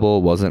C.O.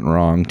 Bibble wasn't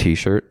wrong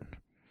t-shirt?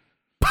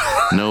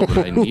 No,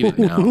 but I need it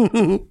now.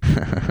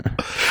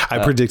 I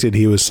predicted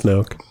he was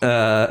Snoke.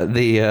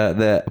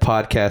 The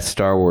podcast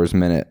Star Wars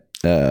Minute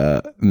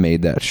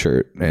made that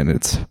shirt, and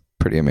it's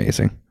pretty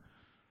amazing.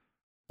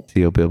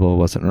 C.O. Bibble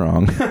wasn't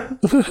wrong.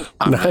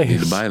 I need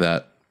to buy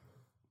that.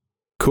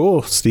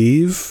 Cool,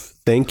 Steve.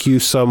 Thank you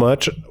so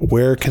much.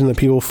 Where can the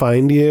people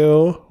find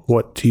you?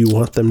 What do you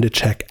want them to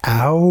check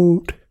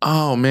out?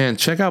 Oh man,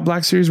 check out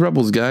Black Series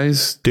Rebels,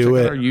 guys. Check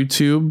out our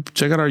YouTube.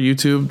 Check out our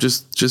YouTube.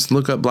 Just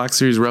look up Black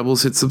Series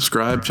Rebels, hit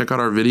subscribe, check out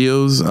our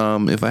videos.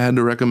 If I had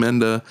to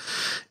recommend a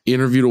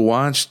interview to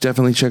watch,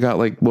 definitely check out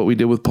like what we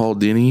did with Paul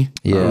Dini.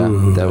 Yeah,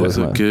 that was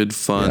a good,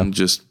 fun,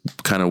 just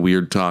kind of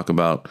weird talk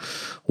about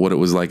what it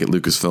was like at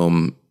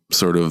Lucasfilm,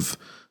 sort of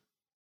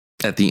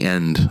at the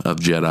end of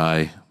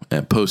Jedi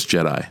post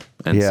Jedi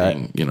and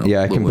seeing,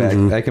 I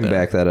can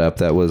back that up.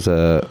 That was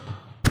a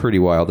pretty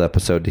wild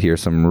episode to hear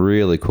some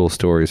really cool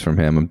stories from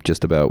him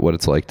just about what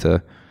it's like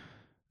to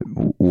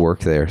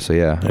work there. So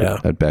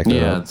I'd back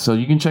that up. So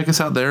you can check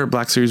us out there at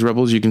Black Series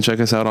Rebels. You can check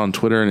us out on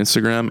Twitter and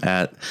Instagram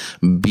at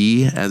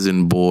B as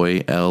in boy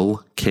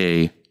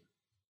LK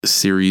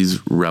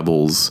Series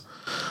Rebels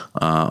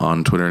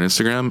on Twitter and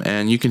Instagram,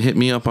 and you can hit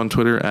me up on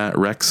Twitter at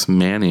Rex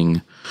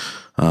Manning.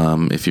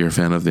 If you're a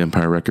fan of the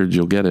Empire Records,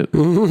 you'll get it.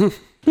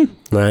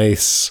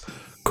 Nice.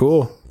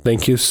 Cool.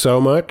 Thank you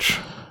so much.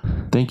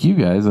 Thank you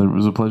guys. It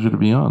was a pleasure to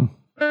be on.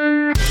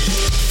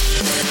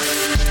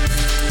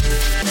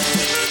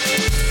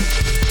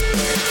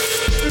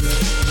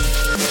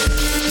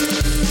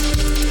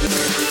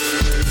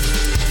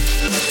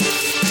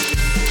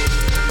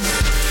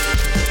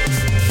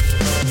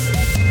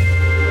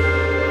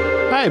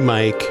 Hi,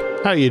 Mike.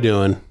 How you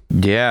doing?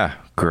 Yeah,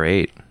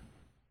 great.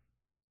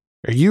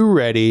 Are you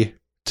ready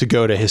to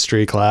go to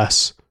history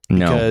class?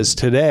 No. Because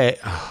today,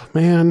 oh,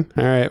 man.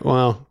 All right.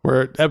 Well,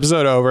 we're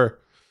episode over.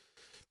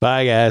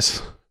 Bye,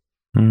 guys.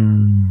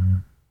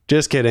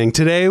 Just kidding.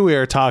 Today we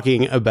are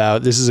talking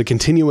about, this is a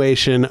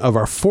continuation of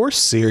our Force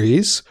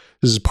series.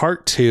 This is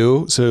part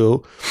 2.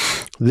 So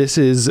this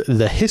is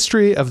the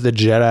history of the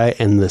Jedi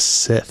and the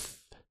Sith.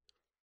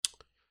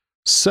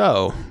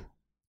 So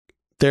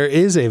there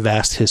is a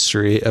vast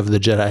history of the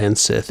Jedi and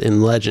Sith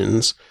in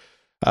Legends,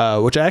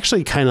 which I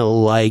actually kind of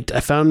liked.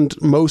 I found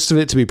most of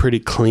it to be pretty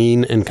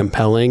clean and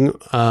compelling,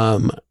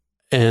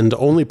 and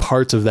only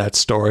parts of that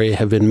story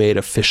have been made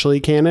officially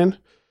canon.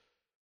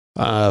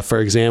 For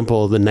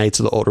example, the Knights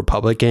of the Old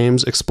Republic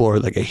games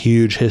explored like a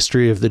huge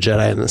history of the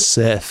Jedi and the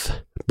Sith,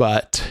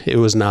 but it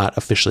was not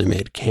officially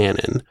made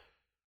canon.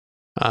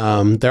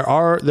 There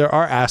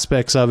are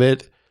aspects of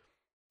it.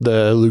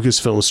 The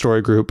Lucasfilm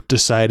Story Group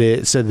said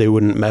they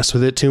wouldn't mess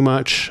with it too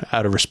much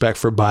out of respect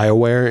for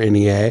BioWare and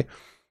EA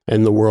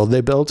and the world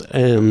they built.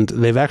 And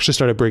they've actually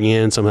started bringing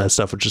in some of that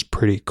stuff, which is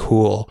pretty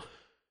cool.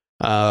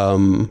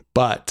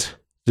 But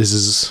this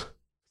is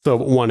the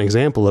one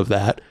example of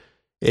that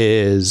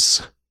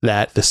is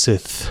that the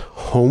Sith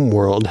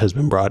homeworld has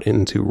been brought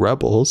into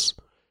Rebels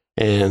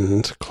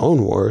and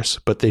Clone Wars,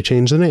 but they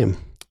changed the name,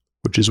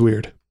 which is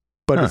weird,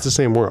 but it's the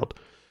same world.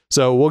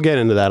 So we'll get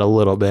into that a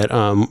little bit.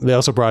 They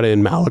also brought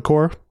in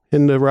Malachor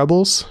into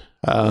Rebels,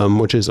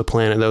 which is a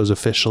planet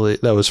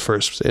that was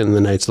first in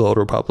the Knights of the Old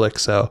Republic.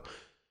 So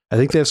I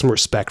think they have some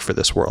respect for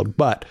this world.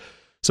 But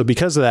so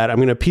because of that, I'm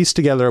going to piece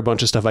together a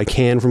bunch of stuff I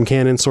can from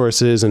canon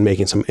sources and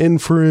making some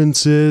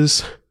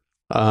inferences.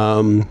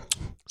 So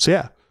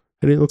yeah,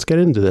 let's get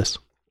into this.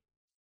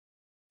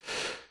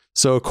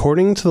 So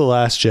according to the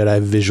Last Jedi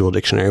Visual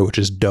Dictionary, which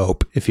is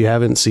dope, if you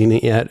haven't seen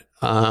it yet,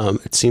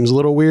 it seems a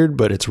little weird,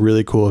 but it's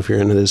really cool if you're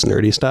into this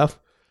nerdy stuff.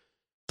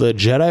 The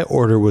Jedi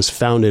Order was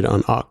founded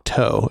on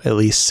Ahch-To, at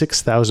least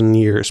 6,000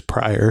 years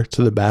prior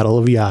to the Battle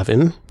of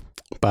Yavin,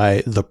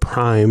 by the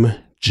Prime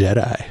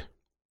Jedi.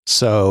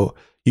 So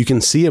you can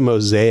see a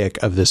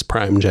mosaic of this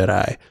Prime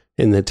Jedi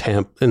in the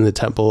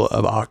temple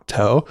of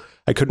Ahch-To.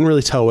 I couldn't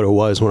really tell what it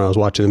was when I was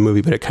watching the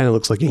movie, but it kind of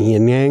looks like a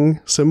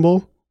yin-yang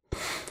symbol.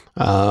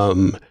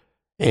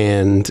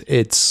 And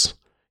it's,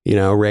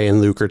 Rey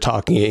and Luke are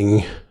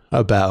talking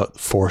about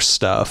Force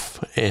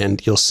stuff,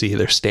 and you'll see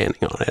they're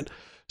standing on it.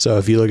 So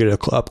if you look at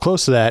it up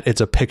close to that,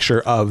 it's a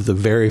picture of the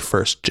very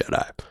first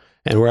Jedi.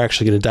 And we're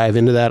actually going to dive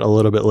into that a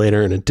little bit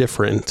later in a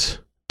different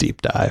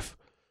deep dive.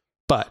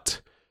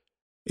 But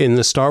in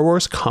the Star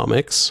Wars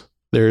comics,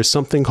 there is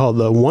something called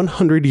the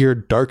 100-Year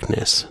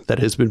Darkness that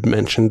has been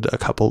mentioned a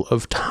couple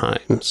of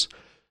times.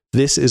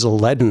 This is a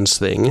Legends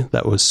thing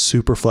that was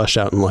super fleshed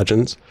out in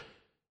Legends.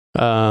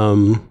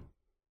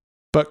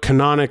 But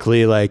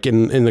canonically, like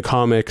in the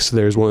comics,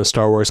 there's one of the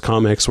Star Wars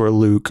comics where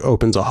Luke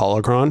opens a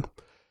holocron,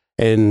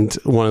 and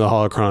one of the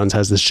holocrons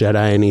has this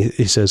Jedi, and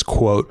he says,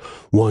 quote,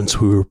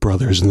 "Once we were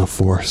brothers in the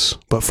Force,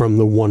 but from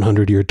the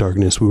 100-Year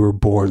Darkness we were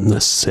born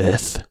the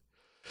Sith."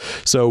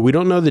 So we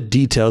don't know the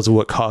details of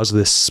what caused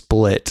this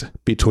split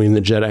between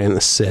the Jedi and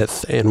the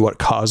Sith and what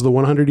caused the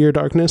 100-Year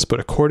Darkness,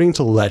 but according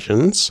to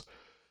Legends,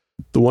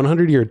 the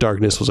 100-Year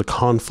Darkness was a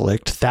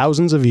conflict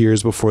thousands of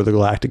years before the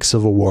Galactic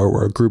Civil War,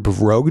 where a group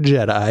of rogue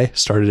Jedi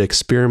started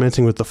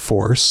experimenting with the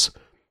Force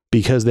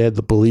because they had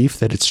the belief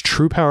that its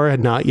true power had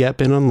not yet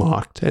been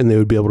unlocked and they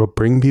would be able to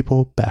bring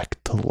people back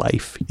to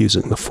life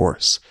using the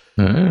Force.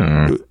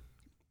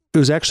 It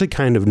was actually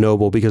kind of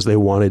noble because they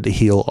wanted to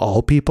heal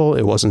all people.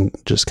 It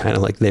wasn't just kind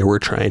of like they were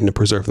trying to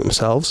preserve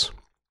themselves.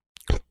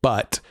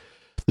 But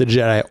the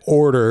Jedi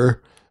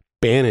Order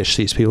banished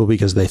these people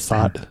because they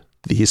thought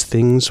these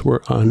things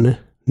were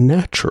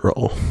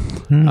unnatural.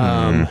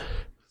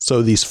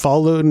 So these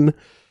fallen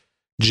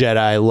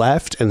Jedi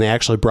left, and they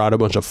actually brought a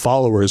bunch of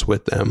followers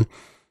with them.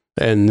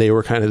 And they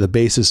were kind of the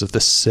basis of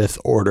the Sith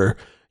Order,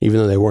 even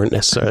though they weren't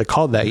necessarily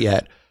called that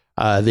yet.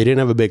 They didn't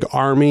have a big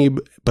army,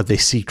 but they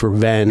seeked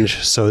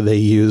revenge. So they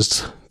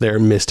used their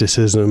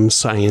mysticism,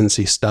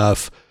 science-y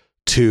stuff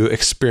to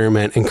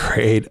experiment and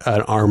create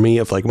an army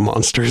of like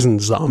monsters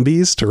and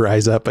zombies to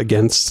rise up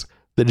against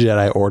the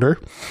Jedi Order.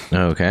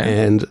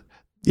 Okay. And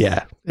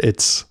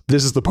this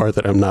is the part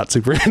that I'm not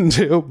super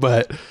into,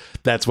 but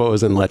that's what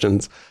was in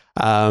Legends.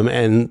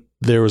 And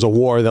there was a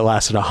war that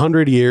lasted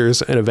 100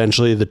 years, and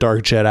eventually the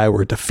Dark Jedi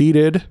were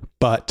defeated,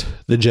 but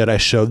the Jedi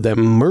showed them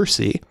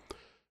mercy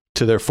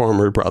to their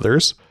former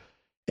brothers.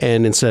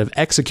 And instead of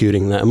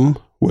executing them,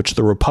 which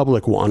the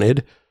Republic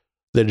wanted,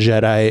 the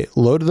Jedi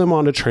loaded them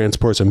onto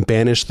transports and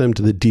banished them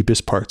to the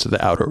deepest parts of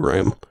the Outer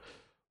Rim,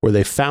 where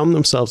they found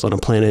themselves on a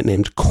planet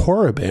named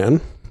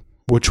Korriban,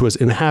 which was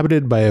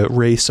inhabited by a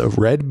race of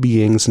red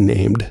beings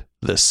named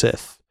the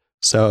Sith.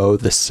 So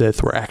the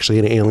Sith were actually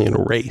an alien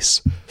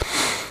race.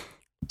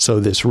 So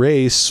this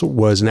race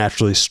was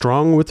naturally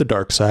strong with the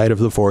dark side of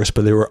the Force,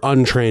 but they were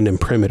untrained and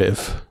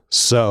primitive.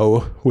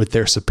 So with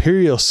their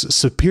superior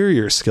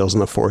skills in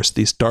the Force,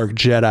 these Dark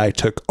Jedi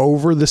took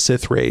over the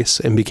Sith race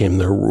and became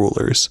their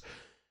rulers.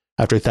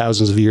 After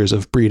thousands of years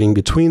of breeding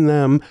between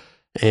them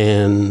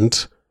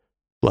and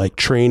like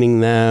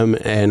training them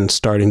and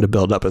starting to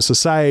build up a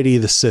society,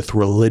 the Sith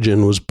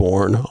religion was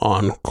born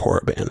on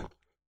Korriban.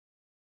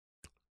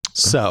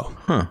 So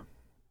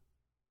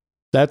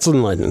that's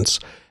in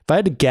Legends. If I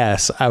had to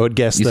guess, I would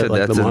guess you that said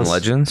like that's the in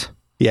Legends.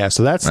 Yeah,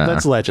 so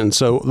that's Legends.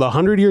 So the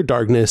 100-Year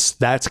Darkness,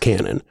 that's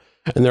canon,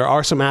 and there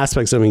are some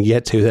aspects that we can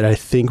get to that I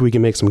think we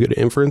can make some good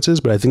inferences.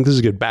 But I think this is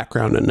a good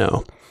background to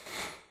know.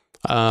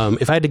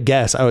 If I had to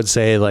guess, I would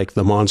say like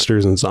the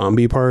monsters and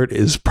zombie part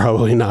is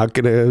probably not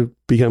going to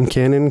become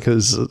canon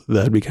because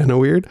that'd be kind of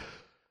weird.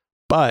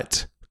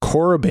 But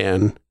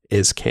Korriban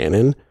is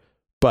canon,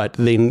 but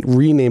they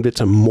renamed it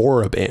to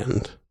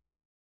Moraband.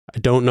 I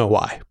don't know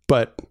why,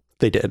 but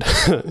they did.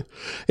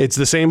 It's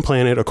the same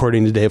planet,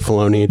 according to Dave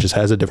Filoni. It just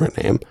has a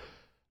different name.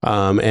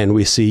 And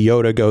we see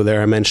Yoda go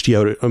there. I mentioned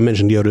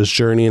Yoda's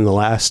journey in the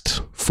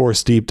last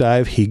Force Deep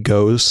Dive. He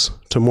goes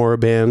to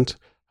Moraband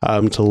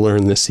to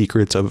learn the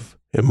secrets of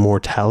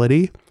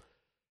immortality.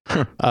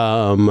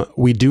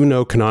 We do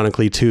know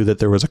canonically, too, that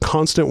there was a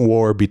constant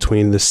war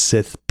between the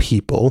Sith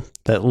people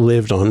that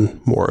lived on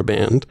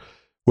Moraband,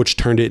 which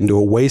turned it into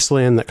a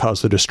wasteland that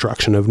caused the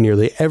destruction of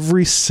nearly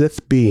every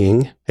Sith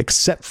being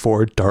except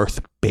for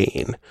Darth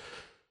Bane.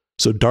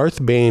 So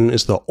Darth Bane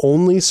is the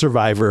only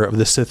survivor of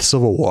the Sith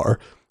Civil War,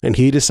 and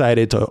he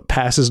decided to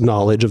pass his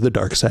knowledge of the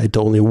dark side to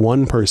only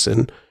one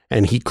person,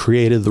 and he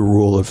created the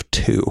rule of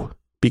two,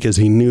 because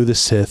he knew the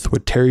Sith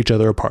would tear each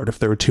other apart if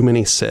there were too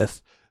many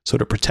Sith. So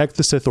to protect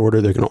the Sith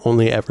Order, there can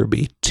only ever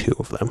be two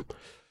of them.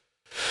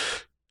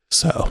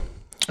 So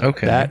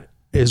that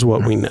is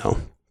what we know.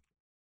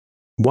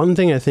 One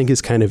thing I think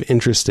is kind of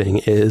interesting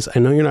is, I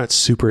know you're not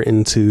super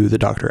into the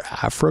Dr.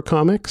 Aphra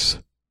comics.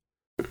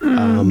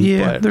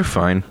 But they're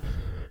fine.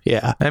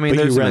 Yeah. I mean,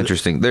 there's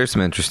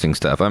some interesting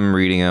stuff. I'm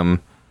reading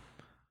them.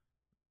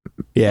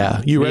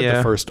 Yeah. You read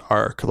the first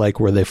arc, like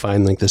where they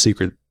find like the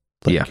secret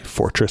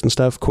fortress and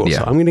stuff. Cool.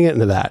 So I'm going to get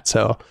into that.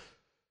 So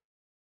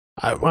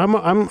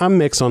I'm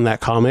mixed on that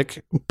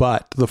comic,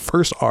 but the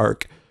first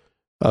arc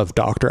of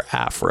Dr.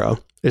 Aphra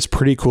is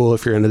pretty cool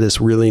if you're into this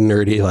really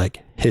nerdy,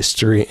 like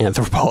history,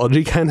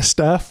 anthropology kind of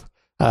stuff.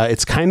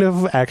 It's kind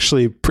of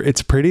actually,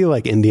 it's pretty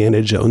like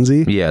Indiana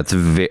Jonesy. Yeah, it's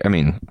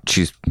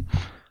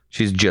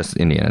she's just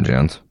Indiana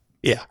Jones.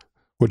 Yeah,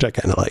 which I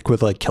kind of like,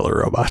 with like killer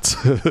robots.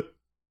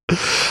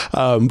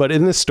 But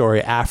in this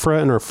story, Aphra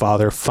and her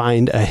father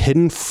find a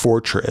hidden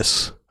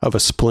fortress of a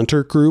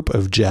splinter group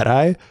of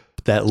Jedi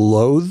that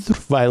loathed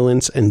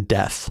violence and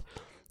death.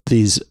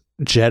 These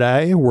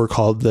Jedi were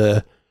called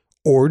the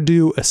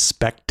Ordu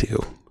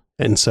Aspectu.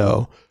 And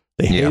so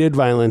they hated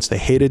violence, they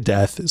hated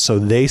death, so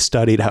they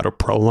studied how to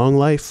prolong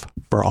life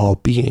for all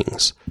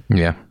beings.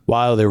 Yeah.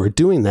 While they were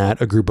doing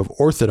that, a group of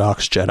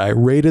Orthodox Jedi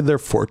raided their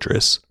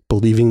fortress,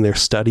 believing their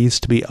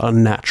studies to be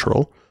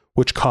unnatural,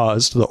 which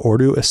caused the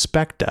Ordu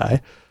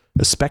Aspectu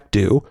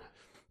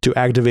to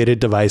activate a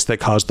device that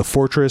caused the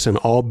fortress and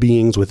all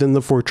beings within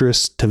the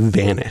fortress to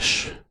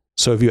vanish.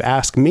 So if you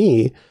ask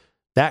me,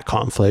 that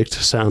conflict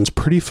sounds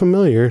pretty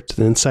familiar to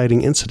the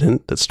inciting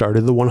incident that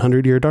started the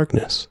 100-Year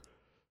Darkness.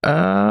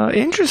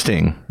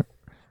 Interesting.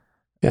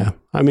 Yeah.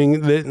 I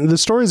mean, the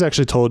story is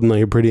actually told in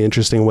like a pretty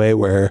interesting way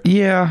where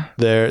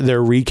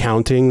they're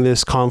recounting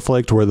this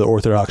conflict where the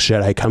Orthodox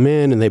Jedi come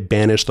in and they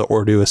banish the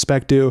Ordu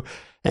Aspectu,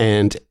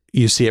 and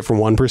you see it from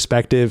one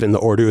perspective, and the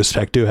Ordu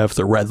Aspectu have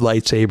the red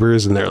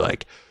lightsabers and they're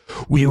like,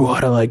 we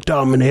want to like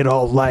dominate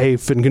all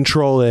life and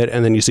control it.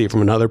 And then you see it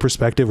from another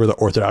perspective where the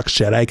Orthodox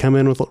Jedi come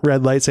in with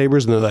red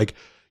lightsabers and they're like,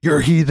 you're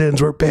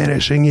heathens, we're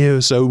banishing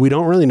you. So we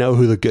don't really know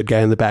who the good guy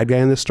and the bad guy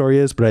in this story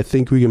is, but I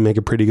think we can make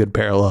a pretty good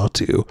parallel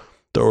to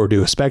the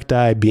Ordu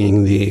Aspecti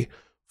being the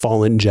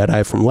fallen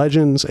Jedi from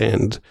Legends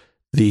and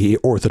the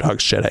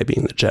Orthodox Jedi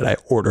being the Jedi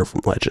Order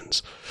from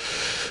Legends.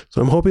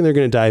 So I'm hoping they're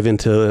going to dive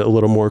into a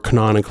little more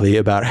canonically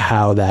about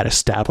how that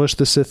established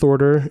the Sith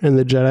Order and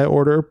the Jedi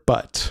Order,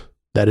 but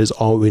that is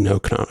all we know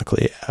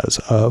canonically as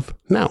of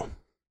now.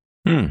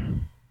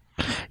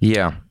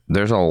 Yeah,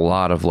 there's a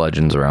lot of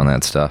legends around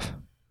that stuff.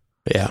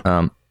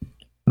 Yeah.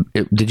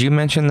 Did you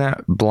mention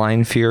that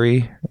Blind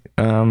Fury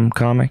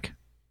comic?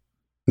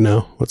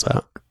 No, what's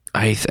that?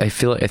 I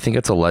think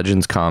it's a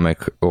Legends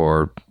comic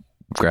or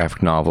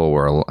graphic novel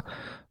where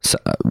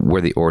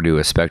where the Ordu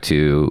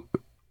Aspectu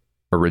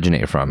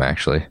originated from,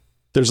 actually.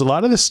 There's a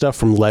lot of this stuff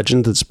from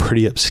Legends that's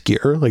pretty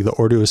obscure. Like the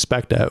Ordu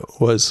Aspecta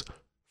was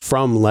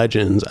from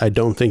Legends. I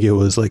don't think it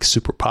was like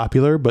super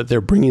popular, but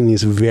they're bringing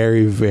these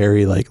very,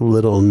 very like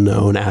little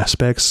known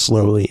aspects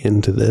slowly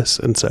into this.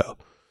 And so,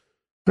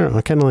 I don't know,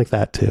 I kind of like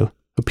that too.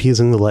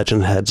 Appeasing the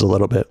Legend heads a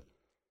little bit.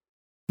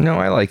 No,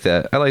 I like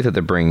that. I like that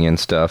they're bringing in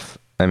stuff.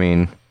 I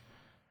mean,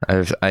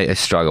 I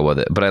struggle with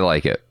it, but I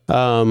like it.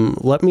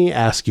 Let me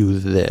ask you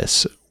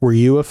this. Were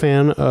you a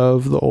fan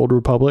of the Old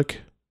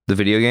Republic? The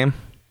video game?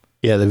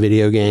 Yeah, the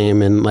video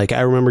game. And like,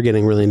 I remember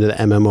getting really into the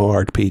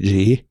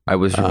MMORPG. I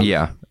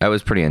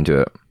was pretty into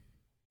it.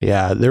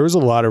 Yeah, there was a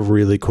lot of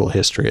really cool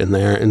history in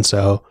there. And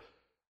so,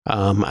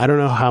 I don't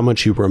know how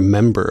much you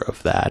remember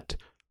of that,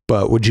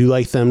 but would you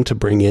like them to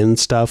bring in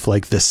stuff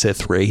like the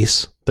Sith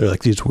race? They're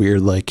like these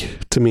weird,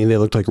 like, to me, they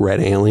looked like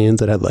red aliens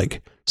that had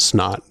like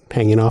snot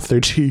hanging off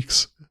their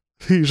cheeks.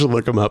 You should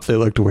look them up. They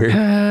looked weird.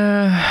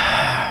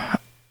 I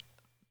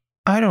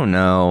don't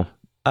know.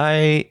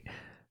 I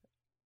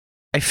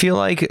feel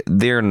like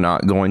they're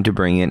not going to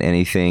bring in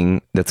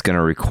anything that's going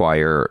to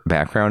require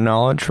background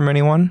knowledge from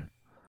anyone.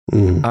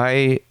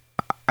 I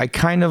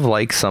kind of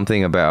like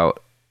something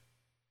about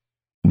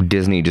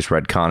Disney just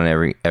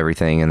retconning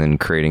everything and then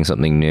creating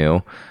something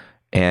new.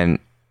 And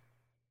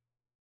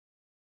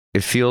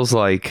it feels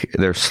like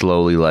they're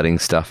slowly letting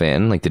stuff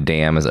in, like the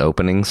dam is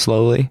opening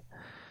slowly.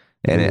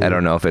 And I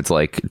don't know if it's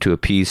like to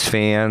appease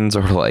fans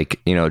or like,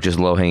 you know, just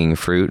low hanging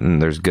fruit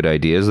and there's good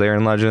ideas there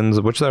in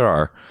Legends, which there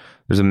are.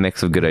 There's a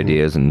mix of good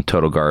ideas and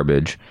total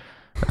garbage.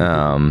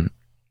 But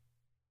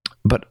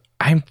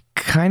I'm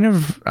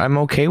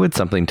okay with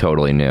something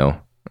totally new.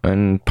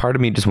 And part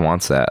of me just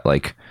wants that,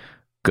 like,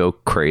 go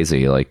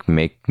crazy, like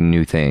make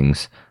new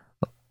things.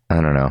 I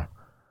don't know.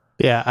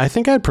 Yeah, I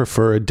think I'd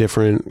prefer a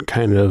different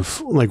kind of,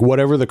 like,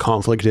 whatever the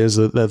conflict is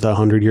that the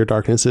 100-Year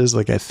Darkness is.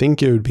 Like, I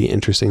think it would be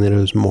interesting that it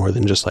was more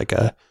than just like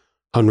a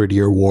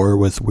 100-year war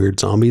with weird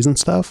zombies and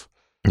stuff.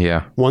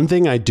 Yeah. One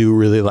thing I do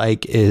really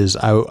like is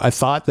I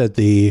thought that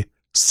the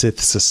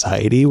Sith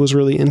Society was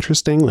really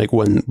interesting. Like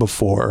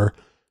before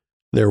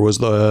there was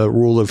the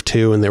rule of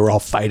two and they were all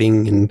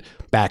fighting and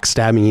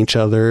backstabbing each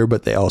other,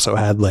 but they also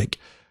had like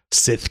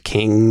Sith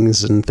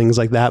kings and things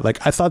like that.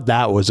 Like, I thought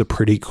that was a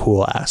pretty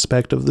cool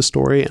aspect of the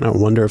story, and I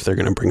wonder if they're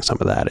going to bring some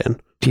of that in.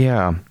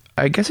 Yeah,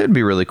 I guess it'd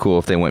be really cool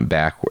if they went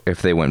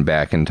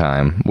back in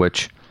time,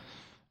 which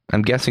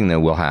I'm guessing they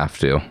will have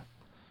to.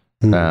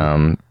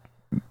 But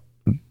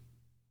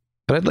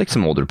I'd like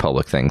some Old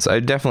Republic things. I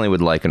definitely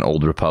would like an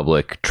Old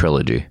Republic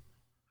trilogy.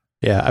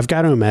 Yeah, I've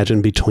got to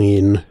imagine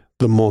between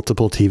the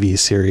multiple TV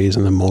series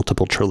and the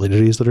multiple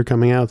trilogies that are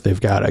coming out, they've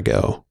got to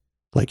go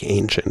like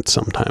ancient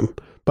sometime.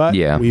 But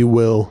yeah, we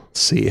will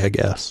see, I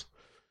guess.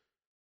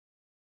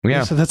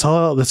 Yeah. So that's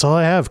all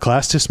I have.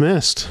 Class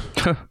dismissed.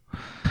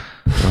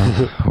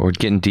 We're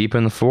getting deep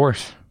in the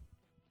Force.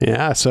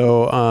 Yeah,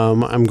 so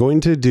I'm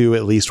going to do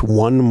at least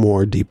one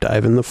more deep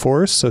dive in the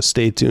Force, so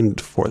stay tuned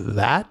for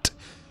that.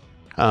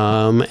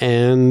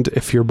 And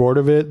if you're bored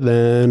of it,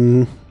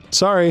 then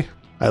sorry.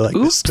 I like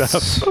this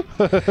stuff.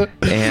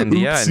 And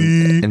yeah,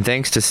 and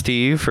thanks to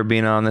Steve for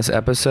being on this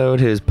episode.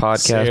 His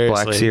podcast, Seriously.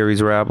 Black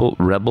Series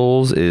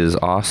Rebels, is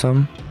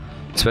awesome.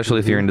 Especially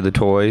if you're into the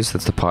toys.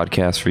 That's the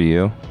podcast for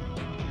you.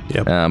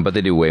 Yep. But they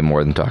do way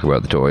more than talk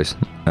about the toys.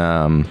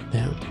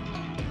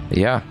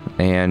 Yeah.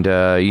 And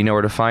you know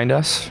where to find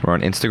us. We're on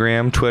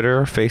Instagram,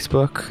 Twitter,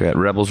 Facebook at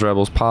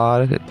Rebels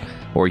Pod.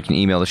 Or you can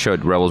email the show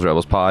at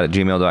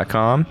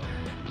rebelsrebelspod@gmail.com.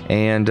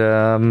 And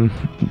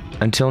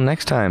until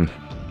next time,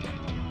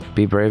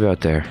 be brave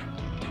out there,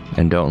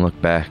 and don't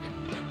look back.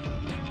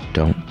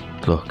 Don't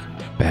look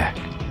back.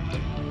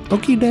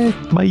 Okay, day.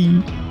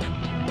 Bye.